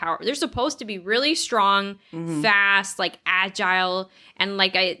 extremely powerful. They're supposed to be really strong, fast, like agile. And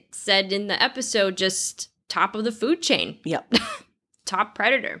like I said in the episode, just top of the food chain. Yep. Top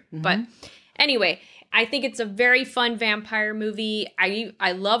predator. But anyway, I think it's a very fun vampire movie.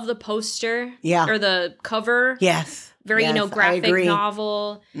 I love the poster. Yeah. Or the cover. Yes. Very, Yes, I graphic agree.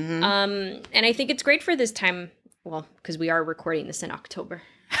 novel. And I think it's great for this time. Well, because we are recording this in October.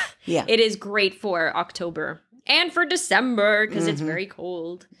 Yeah. It is great for October and for December because it's very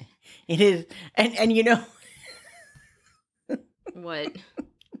cold. It is. And you know, What?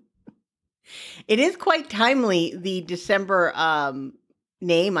 it is quite timely, the December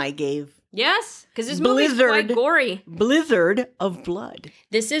name I gave. Yes, because this movie is quite Blizzard. gory. Blizzard of Blood.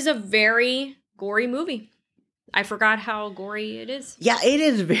 This is a very gory movie. I forgot how gory it is. Yeah, it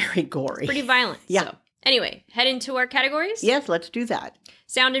is very gory. Pretty violent. Yeah. So, anyway, head into our categories. Yes, let's do that.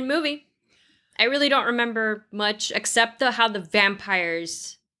 Sound and movie. I really don't remember much except how the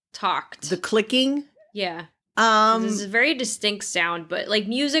vampires talked. The clicking. Yeah. This is a very distinct sound, but like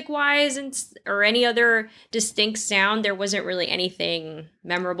music-wise or any other distinct sound, there wasn't really anything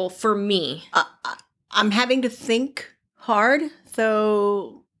memorable for me. I'm having to think hard,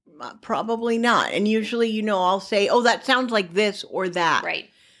 so probably not. And usually, you know, I'll say, oh, that sounds like this or that. Right.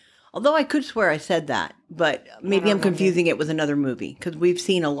 Although I could swear I said that, but maybe don't I'm confusing it with another movie because we've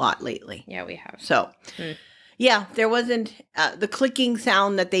seen a lot lately. Yeah, we have. So, yeah, there wasn't the clicking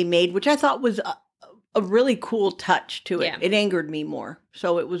sound that they made, which I thought was a really cool touch to it. Yeah. It angered me more.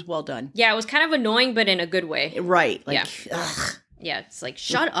 So it was well done. Yeah, it was kind of annoying, but in a good way. Right. Like, Yeah. ugh. Yeah, it's like,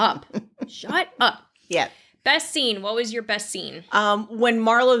 shut up. Shut up. Yeah. Best scene. What was your best scene? When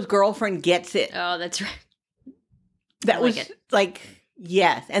Marlowe's girlfriend gets it, Oh, that's right. that I was like it. like,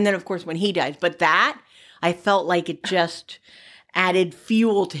 yes. And then, of course, when he dies. But that, I felt like it just added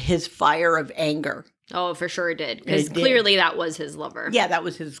fuel to his fire of anger. Oh, for sure it did. Because It did. clearly that was his lover. Yeah, that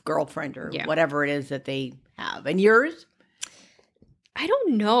was his girlfriend or Yeah. whatever it is that they have. And yours? I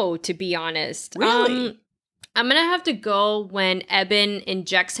don't know, to be honest. Really? I'm going to have to go when Eben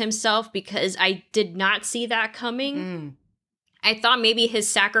injects himself because I did not see that coming. I thought maybe his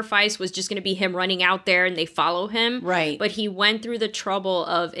sacrifice was just going to be him running out there and they follow him. Right. But he went through the trouble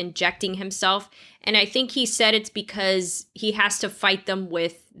of injecting himself. And I think he said it's because he has to fight them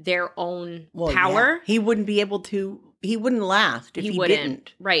with their own power. Yeah. He wouldn't be able to, he wouldn't last if he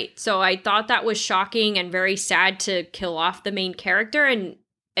didn't. Right. So I thought that was shocking and very sad to kill off the main character. And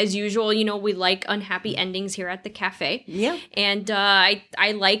as usual, you know, we like unhappy endings here at the cafe. Yeah. And I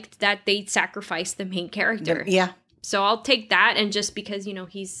liked that they sacrificed the main character. Yeah. So I'll take that. And just because, you know,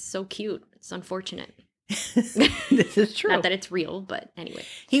 he's so cute, it's unfortunate. This is true. Not that it's real, but anyway.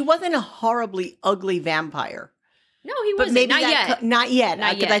 He wasn't a horribly ugly vampire. No, he But wasn't. maybe Not yet. Not yet.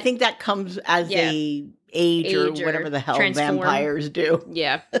 Not Because yet. I think that comes as Yeah. they age or Age or whatever the hell transform. vampires do.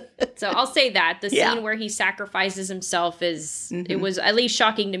 Yeah. So I'll say that. The Yeah. scene where he sacrifices himself it was at least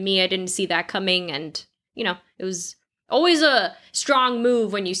shocking to me. I didn't see that coming. And, you know, it was always a strong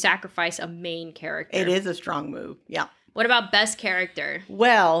move when you sacrifice a main character. It is a strong move. Yeah. What about best character?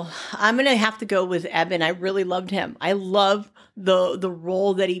 Well, I'm going to have to go with Eben. I really loved him. I love the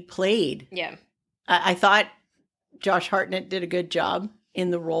role that he played. Yeah. I thought Josh Hartnett did a good job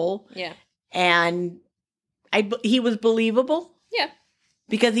in the role. Yeah. And he was believable. Yeah.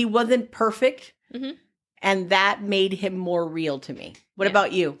 Because he wasn't perfect. Mhm. And that made him more real to me. What Yeah.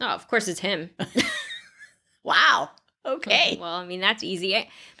 about you? Oh, of course it's him. Wow. Okay. Well, I mean, that's easy.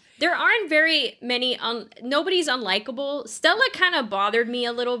 There aren't very many, nobody's unlikable. Stella kind of bothered me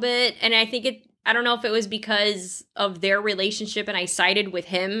a little bit. And I think I don't know if it was because of their relationship and I sided with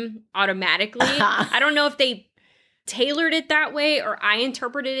him automatically. I don't know if they tailored it that way or I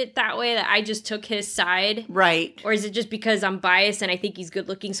interpreted it that way, that I just took his side. Right. Or is it just because I'm biased and I think he's good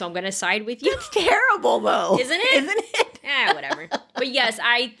looking, so I'm going to side with you? It's terrible, though. Isn't it? Isn't it? Whatever. But yes,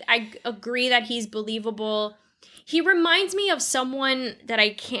 I agree that he's believable. He reminds me of someone that I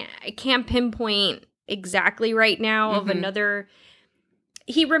can't pinpoint exactly right now of another.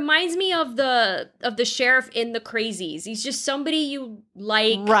 He reminds me of the sheriff in The Crazies. He's just somebody you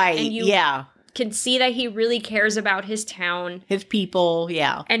like, Right. And you can see that he really cares about his town, His people.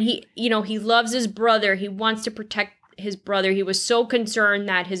 Yeah. and he loves his brother. He wants to protect his brother. He was so concerned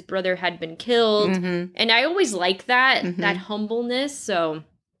that his brother had been killed, and I always like that humbleness. So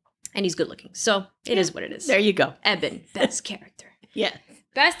And he's good looking. So it is what it is. There you go. Eben, best character. Yeah.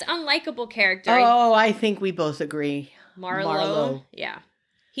 Best unlikable character. Oh, I think we both agree. Marlo. Yeah.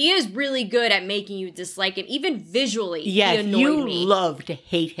 He is really good at making you dislike him. Even visually, Yes, he annoyed you me. love to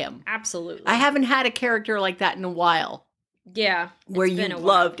hate him. Absolutely. I haven't had a character like that in a while. Yeah. Where you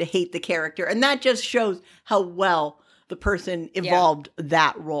love to hate the character. And that just shows how well the person evolved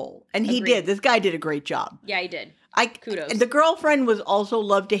that role. And he did. This guy did a great job. Yeah, he did. Kudos. The girlfriend was also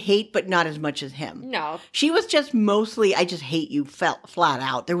love to hate, but not as much as him. No. She was just mostly, I just hate you flat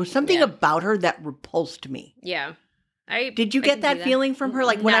out. There was something about her that repulsed me. Yeah. Did you get that feeling from her?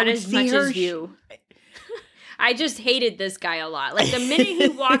 Like when I would see her, as you. I just hated this guy a lot. Like the minute he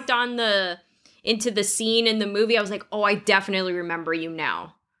walked into the scene in the movie, I was like, oh, I definitely remember you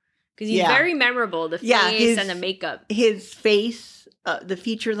now. Because he's very memorable. The face and the makeup. His face, the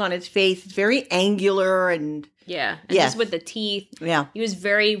features on his face, is very angular and... Yeah. And just with the teeth. Yeah. He was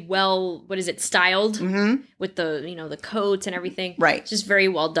very well, styled with the, the coats and everything. Right. Just very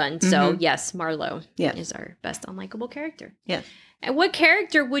well done. So, yes, Marlo is our best unlikable character. Yes. And what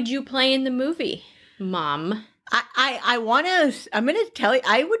character would you play in the movie, Mom? I'm going to tell you,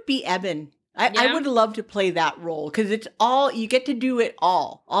 I would be Eben. I would love to play that role because it's all, you get to do it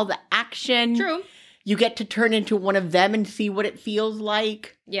all the action. True. You get to turn into one of them and see what it feels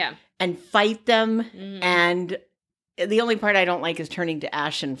like. Yeah. And fight them. And the only part I don't like is turning to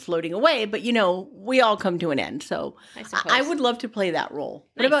ash and floating away. But, we all come to an end. So I would love to play that role.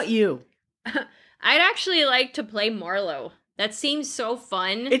 Nice. What about you? I'd actually like to play Marlo. That seems so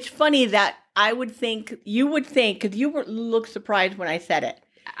fun. It's funny that you would think, because you looked surprised when I said it.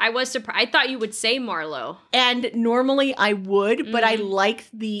 I was surprised. I thought you would say Marlo. And normally I would, but I liked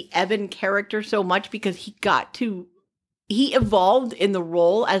the Eben character so much because he evolved in the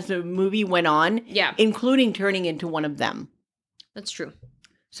role as the movie went on. Yeah. Including turning into one of them. That's true.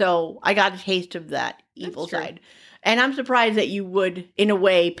 So I got a taste of that evil side. And I'm surprised that you would, in a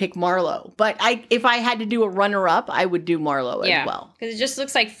way, pick Marlo. But if I had to do a runner-up, I would do Marlo as well. Because it just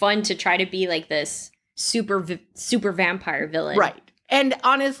looks like fun to try to be like this super vampire villain. Right. And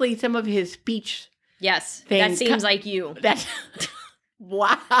honestly, some of his speech things, that seems like you. That's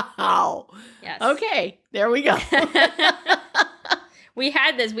wow. Yes. Okay, there we go. We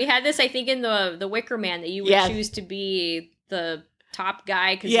had this, I think, in the Wicker Man, that you would choose to be the top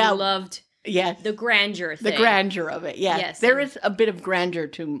guy because you loved the grandeur thing. The grandeur of it, yes. There is a bit of grandeur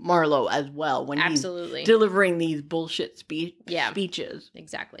to Marlo as well when he's delivering these bullshit speeches.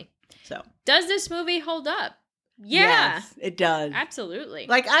 Exactly. So, does this movie hold up? Yeah. Yes, it does. Absolutely.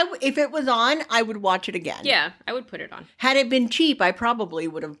 Like, if it was on, I would watch it again. Yeah, I would put it on. Had it been cheap, I probably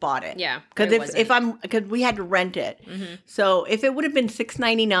would have bought it. Yeah. Because because we had to rent it. Mm-hmm. So if it would have been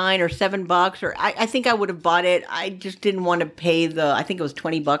 $6.99 or $7, or I think I would have bought it. I just didn't want to pay I think it was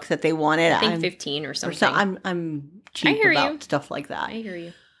 $20 that they wanted. I think 15 or something. I'm cheap about stuff like that. I hear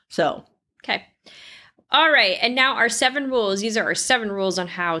you. So. Okay. All right, and now our 7 rules. These are our 7 rules on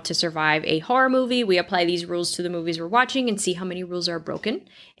how to survive a horror movie. We apply these rules to the movies we're watching and see how many rules are broken,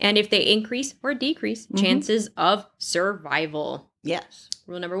 and if they increase or decrease chances of survival. Yes.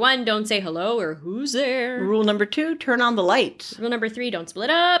 Rule number 1, don't say hello or who's there. Rule number 2, turn on the lights. Rule number 3, don't split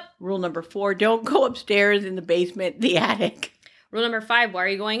up. Rule number 4, don't go upstairs, in the basement, the attic. Rule number 5, why are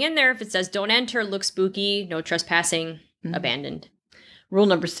you going in there? If it says don't enter, look spooky, no trespassing, abandoned. Rule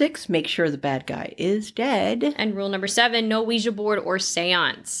number 6, make sure the bad guy is dead. And rule number 7, no Ouija board or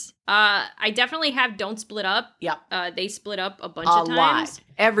seance. I definitely have don't split up. Yeah. They split up a bunch of times. A lot.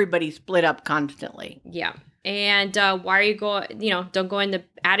 Everybody split up constantly. Yeah. And why are you going, don't go in the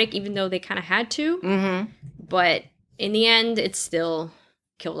attic even though they kind of had to. Mm-hmm. But in the end, it still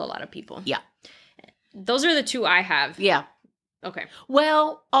killed a lot of people. Yeah. Those are the 2 I have. Yeah. Okay.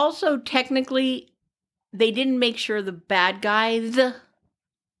 Well, also technically, they didn't make sure the bad guys...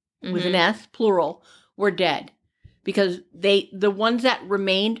 with an S, plural, were dead. Because the ones that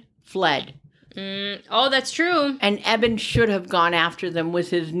remained fled. Oh, that's true. And Eben should have gone after them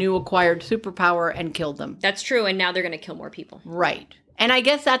with his new acquired superpower and killed them. That's true, and now they're going to kill more people. Right. And I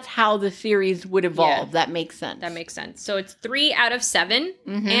guess that's how the series would evolve. Yeah. That makes sense. That makes sense. So it's 3 out of 7.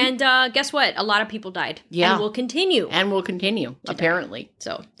 Mm-hmm. And guess what? A lot of people died. Yeah. And will continue. Apparently. Die.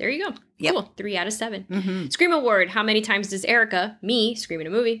 So there you go. Yep. Cool. 3 out of 7. Mm-hmm. Scream Award. How many times does Erica, me, scream in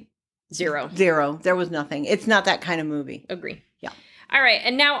a movie? 0. There was nothing. It's not that kind of movie. Agree. Yeah. All right.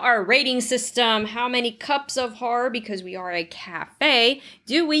 And now our rating system. How many cups of horror, because we are a cafe,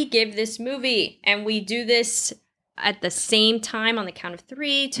 do we give this movie? And we do this at the same time on the count of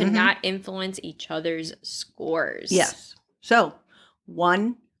 3 to not influence each other's scores. Yes. So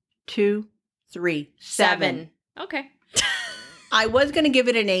 1, 2, 3, 7. Okay. I was going to give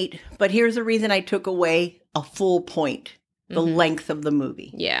it an 8, but here's the reason I took away a full point. The length of the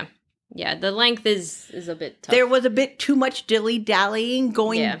movie. Yeah. Yeah, the length is a bit tough. There was a bit too much dilly-dallying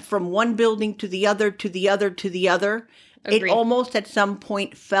going from one building to the other, to the other, to the other. Agreed. It almost at some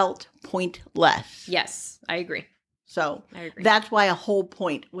point felt pointless. Yes, I agree. So I agree. that's why a whole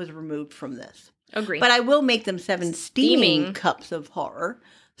point was removed from this. Agree. But I will make them 7 steaming cups of horror.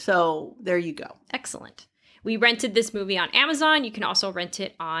 So there you go. Excellent. We rented this movie on Amazon. You can also rent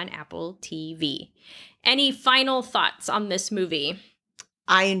it on Apple TV. Any final thoughts on this movie?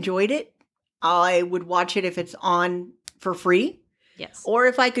 I enjoyed it. I would watch it if it's on for free. Yes. Or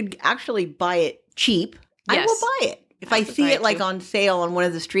if I could actually buy it cheap, I will buy it. If I see it like on sale on one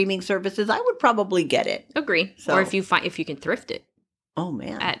of the streaming services, I would probably get it. Agree. So, or if you can thrift it. Oh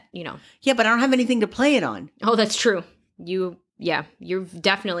man. Yeah, but I don't have anything to play it on. Oh, that's true. You've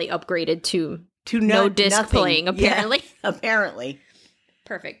definitely upgraded to no disc playing, apparently. Yeah, apparently.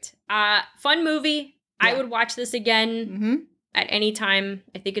 Perfect. Fun movie. Yeah. I would watch this again at any time.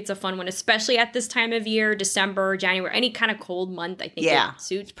 I think it's a fun one, especially at this time of year, December, January, any kind of cold month. I think it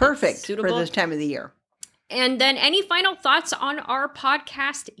suits. It's perfect for this time of the year. And then any final thoughts on our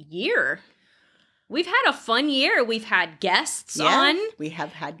podcast year? We've had a fun year. We've had guests on. We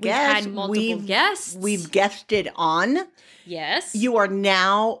have had guests. We've had multiple guests. We've guested on. Yes. You are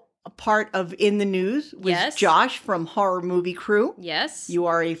now a part of In the News with Josh from Horror Movie Crew. Yes. You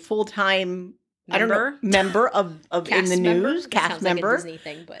are a full-time member of In the News, cast member. Like a Disney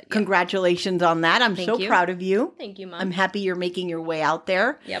thing, but Congratulations on that. I'm so proud of you. Thank you, Mom. I'm happy you're making your way out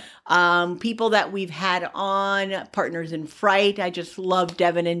there. Yep. People that we've had on, Partners in Fright. I just love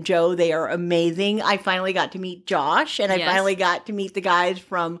Devin and Joe. They are amazing. I finally got to meet Josh, and I finally got to meet the guys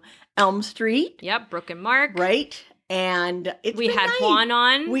from Elm Street. Yep, Brooke and Mark. Right. And we had Juan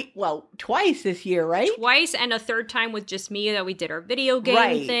on. Twice this year, right? Twice, and a third time with just me that we did our video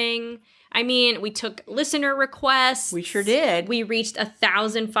game thing. I mean, we took listener requests. We sure did. We reached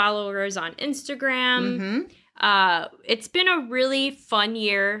 1,000 followers on Instagram. It's been a really fun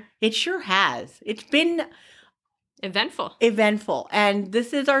year. It sure has. It's been eventful. And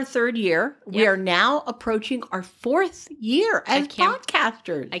this is our 3rd year. Yep. We are now approaching our 4th year as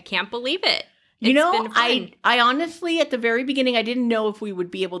podcasters. I can't believe it. I honestly, at the very beginning, I didn't know if we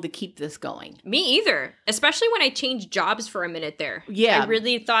would be able to keep this going. Me either. Especially when I changed jobs for a minute there. Yeah. I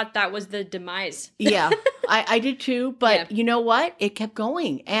really thought that was the demise. Yeah, I did too. But you know what? It kept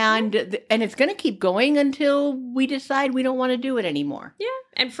going. And it's going to keep going until we decide we don't want to do it anymore. Yeah.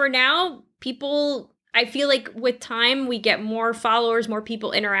 And for now, I feel like with time, we get more followers, more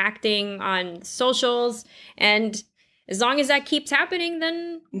people interacting on socials. And as long as that keeps happening,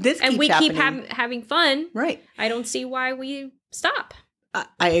 then we keep having fun. Right. I don't see why we stop.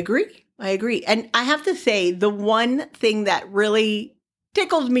 I agree. And I have to say, the one thing that really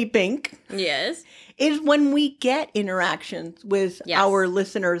tickles me pink is when we get interactions with our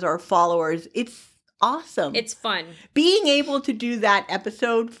listeners, our followers. It's awesome. It's fun. Being able to do that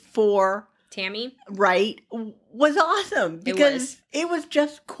episode for Tammy, right, was awesome because it was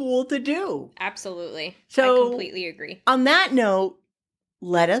just cool to do. Absolutely. So I completely agree. On that note,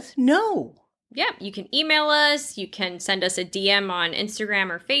 let us know. Yeah, you can email us. You can send us a DM on Instagram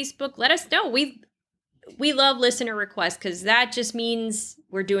or Facebook. Let us know. We love listener requests because that just means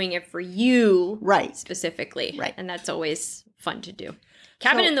we're doing it for you, right? Specifically, right? And that's always fun to do.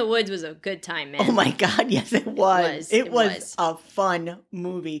 Cabin in the Woods was a good time, man. Oh my God, yes, it was. It was a fun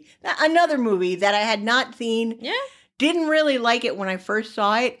movie. Another movie that I had not seen. Yeah. Didn't really like it when I first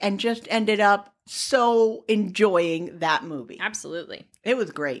saw it and just ended up so enjoying that movie. Absolutely. It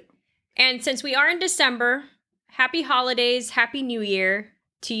was great. And since we are in December, happy holidays, happy New Year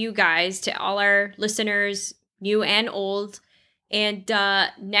to you guys, to all our listeners, new and old. And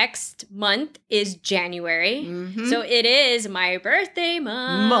next month is January. So it is my birthday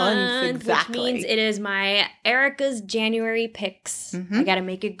month. Exactly. Which means it is my Erica's January picks. I got to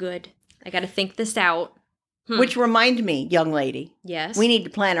make it good. I got to think this out. Which reminds me, young lady. Yes. We need to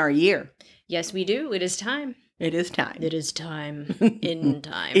plan our year. Yes, we do. It is time. It is time. It is time. In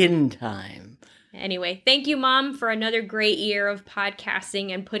time. In time. Anyway, thank you, Mom, for another great year of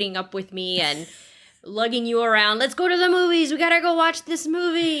podcasting and putting up with me and lugging you around. Let's go to the movies. We got to go watch this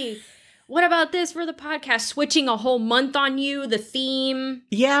movie. What about this for the podcast? Switching a whole month on you, the theme.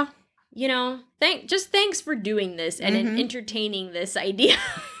 Yeah. You know, thanks for doing this and entertaining this idea.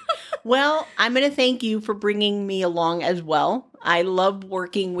 Well, I'm going to thank you for bringing me along as well. I love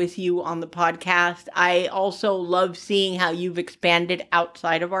working with you on the podcast. I also love seeing how you've expanded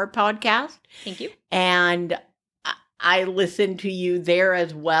outside of our podcast. Thank you. And I listen to you there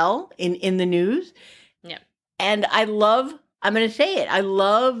as well in the news. Yeah. And I love I'm going to say it. I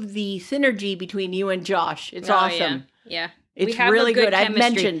love the synergy between you and Josh. It's awesome. Yeah. It's really good.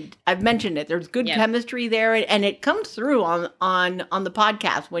 Chemistry. I've mentioned it. There's good chemistry there, and it comes through on the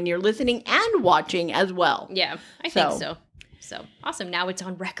podcast when you're listening and watching as well. Yeah, I think so. So awesome. Now it's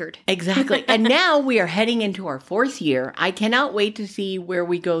on record. Exactly. And now we are heading into our 4th year. I cannot wait to see where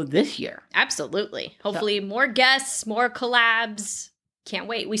we go this year. Absolutely. Hopefully more guests, more collabs. Can't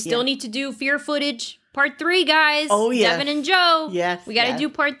wait. We still need to do Fear Footage Part 3, guys. Oh, yes. Devin and Joe. Yes. We got to do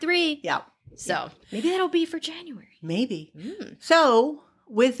Part 3. Yeah. So maybe that'll be for January. Maybe. So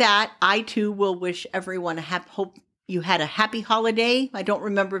with that, I too will wish everyone hope you had a happy holiday. I don't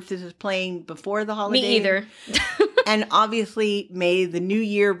remember if this is playing before the holiday. Me either. And obviously, may the new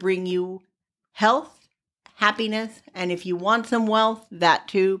year bring you health, happiness, and if you want some wealth, that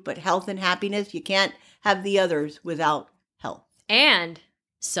too. But health and happiness, you can't have the others without health. And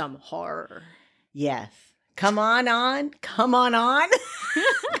some horror. Yes. Come on. Come on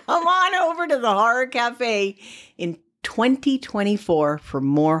over to the Horror Cafe in 2024 for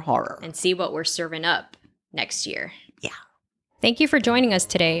more horror. And see what we're serving up next year. Yeah. Thank you for joining us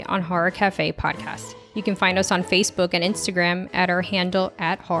today on Horror Cafe Podcast. You can find us on Facebook and Instagram at our handle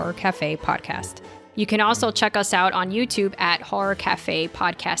 @Horror Cafe Podcast. You can also check us out on YouTube at Horror Cafe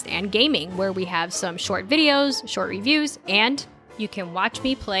Podcast and Gaming, where we have some short videos, short reviews, and you can watch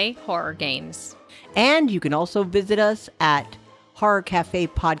me play horror games. And you can also visit us at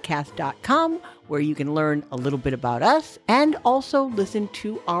horrorcafepodcast.com, where you can learn a little bit about us and also listen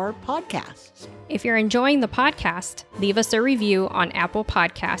to our podcasts. If you're enjoying the podcast, leave us a review on Apple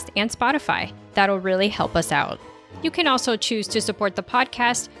Podcast and Spotify. That'll really help us out. You can also choose to support the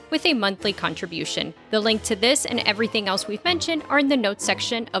podcast with a monthly contribution. The link to this and everything else we've mentioned are in the notes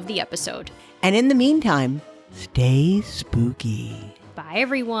section of the episode. And in the meantime, stay spooky. Bye,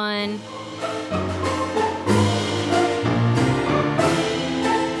 everyone.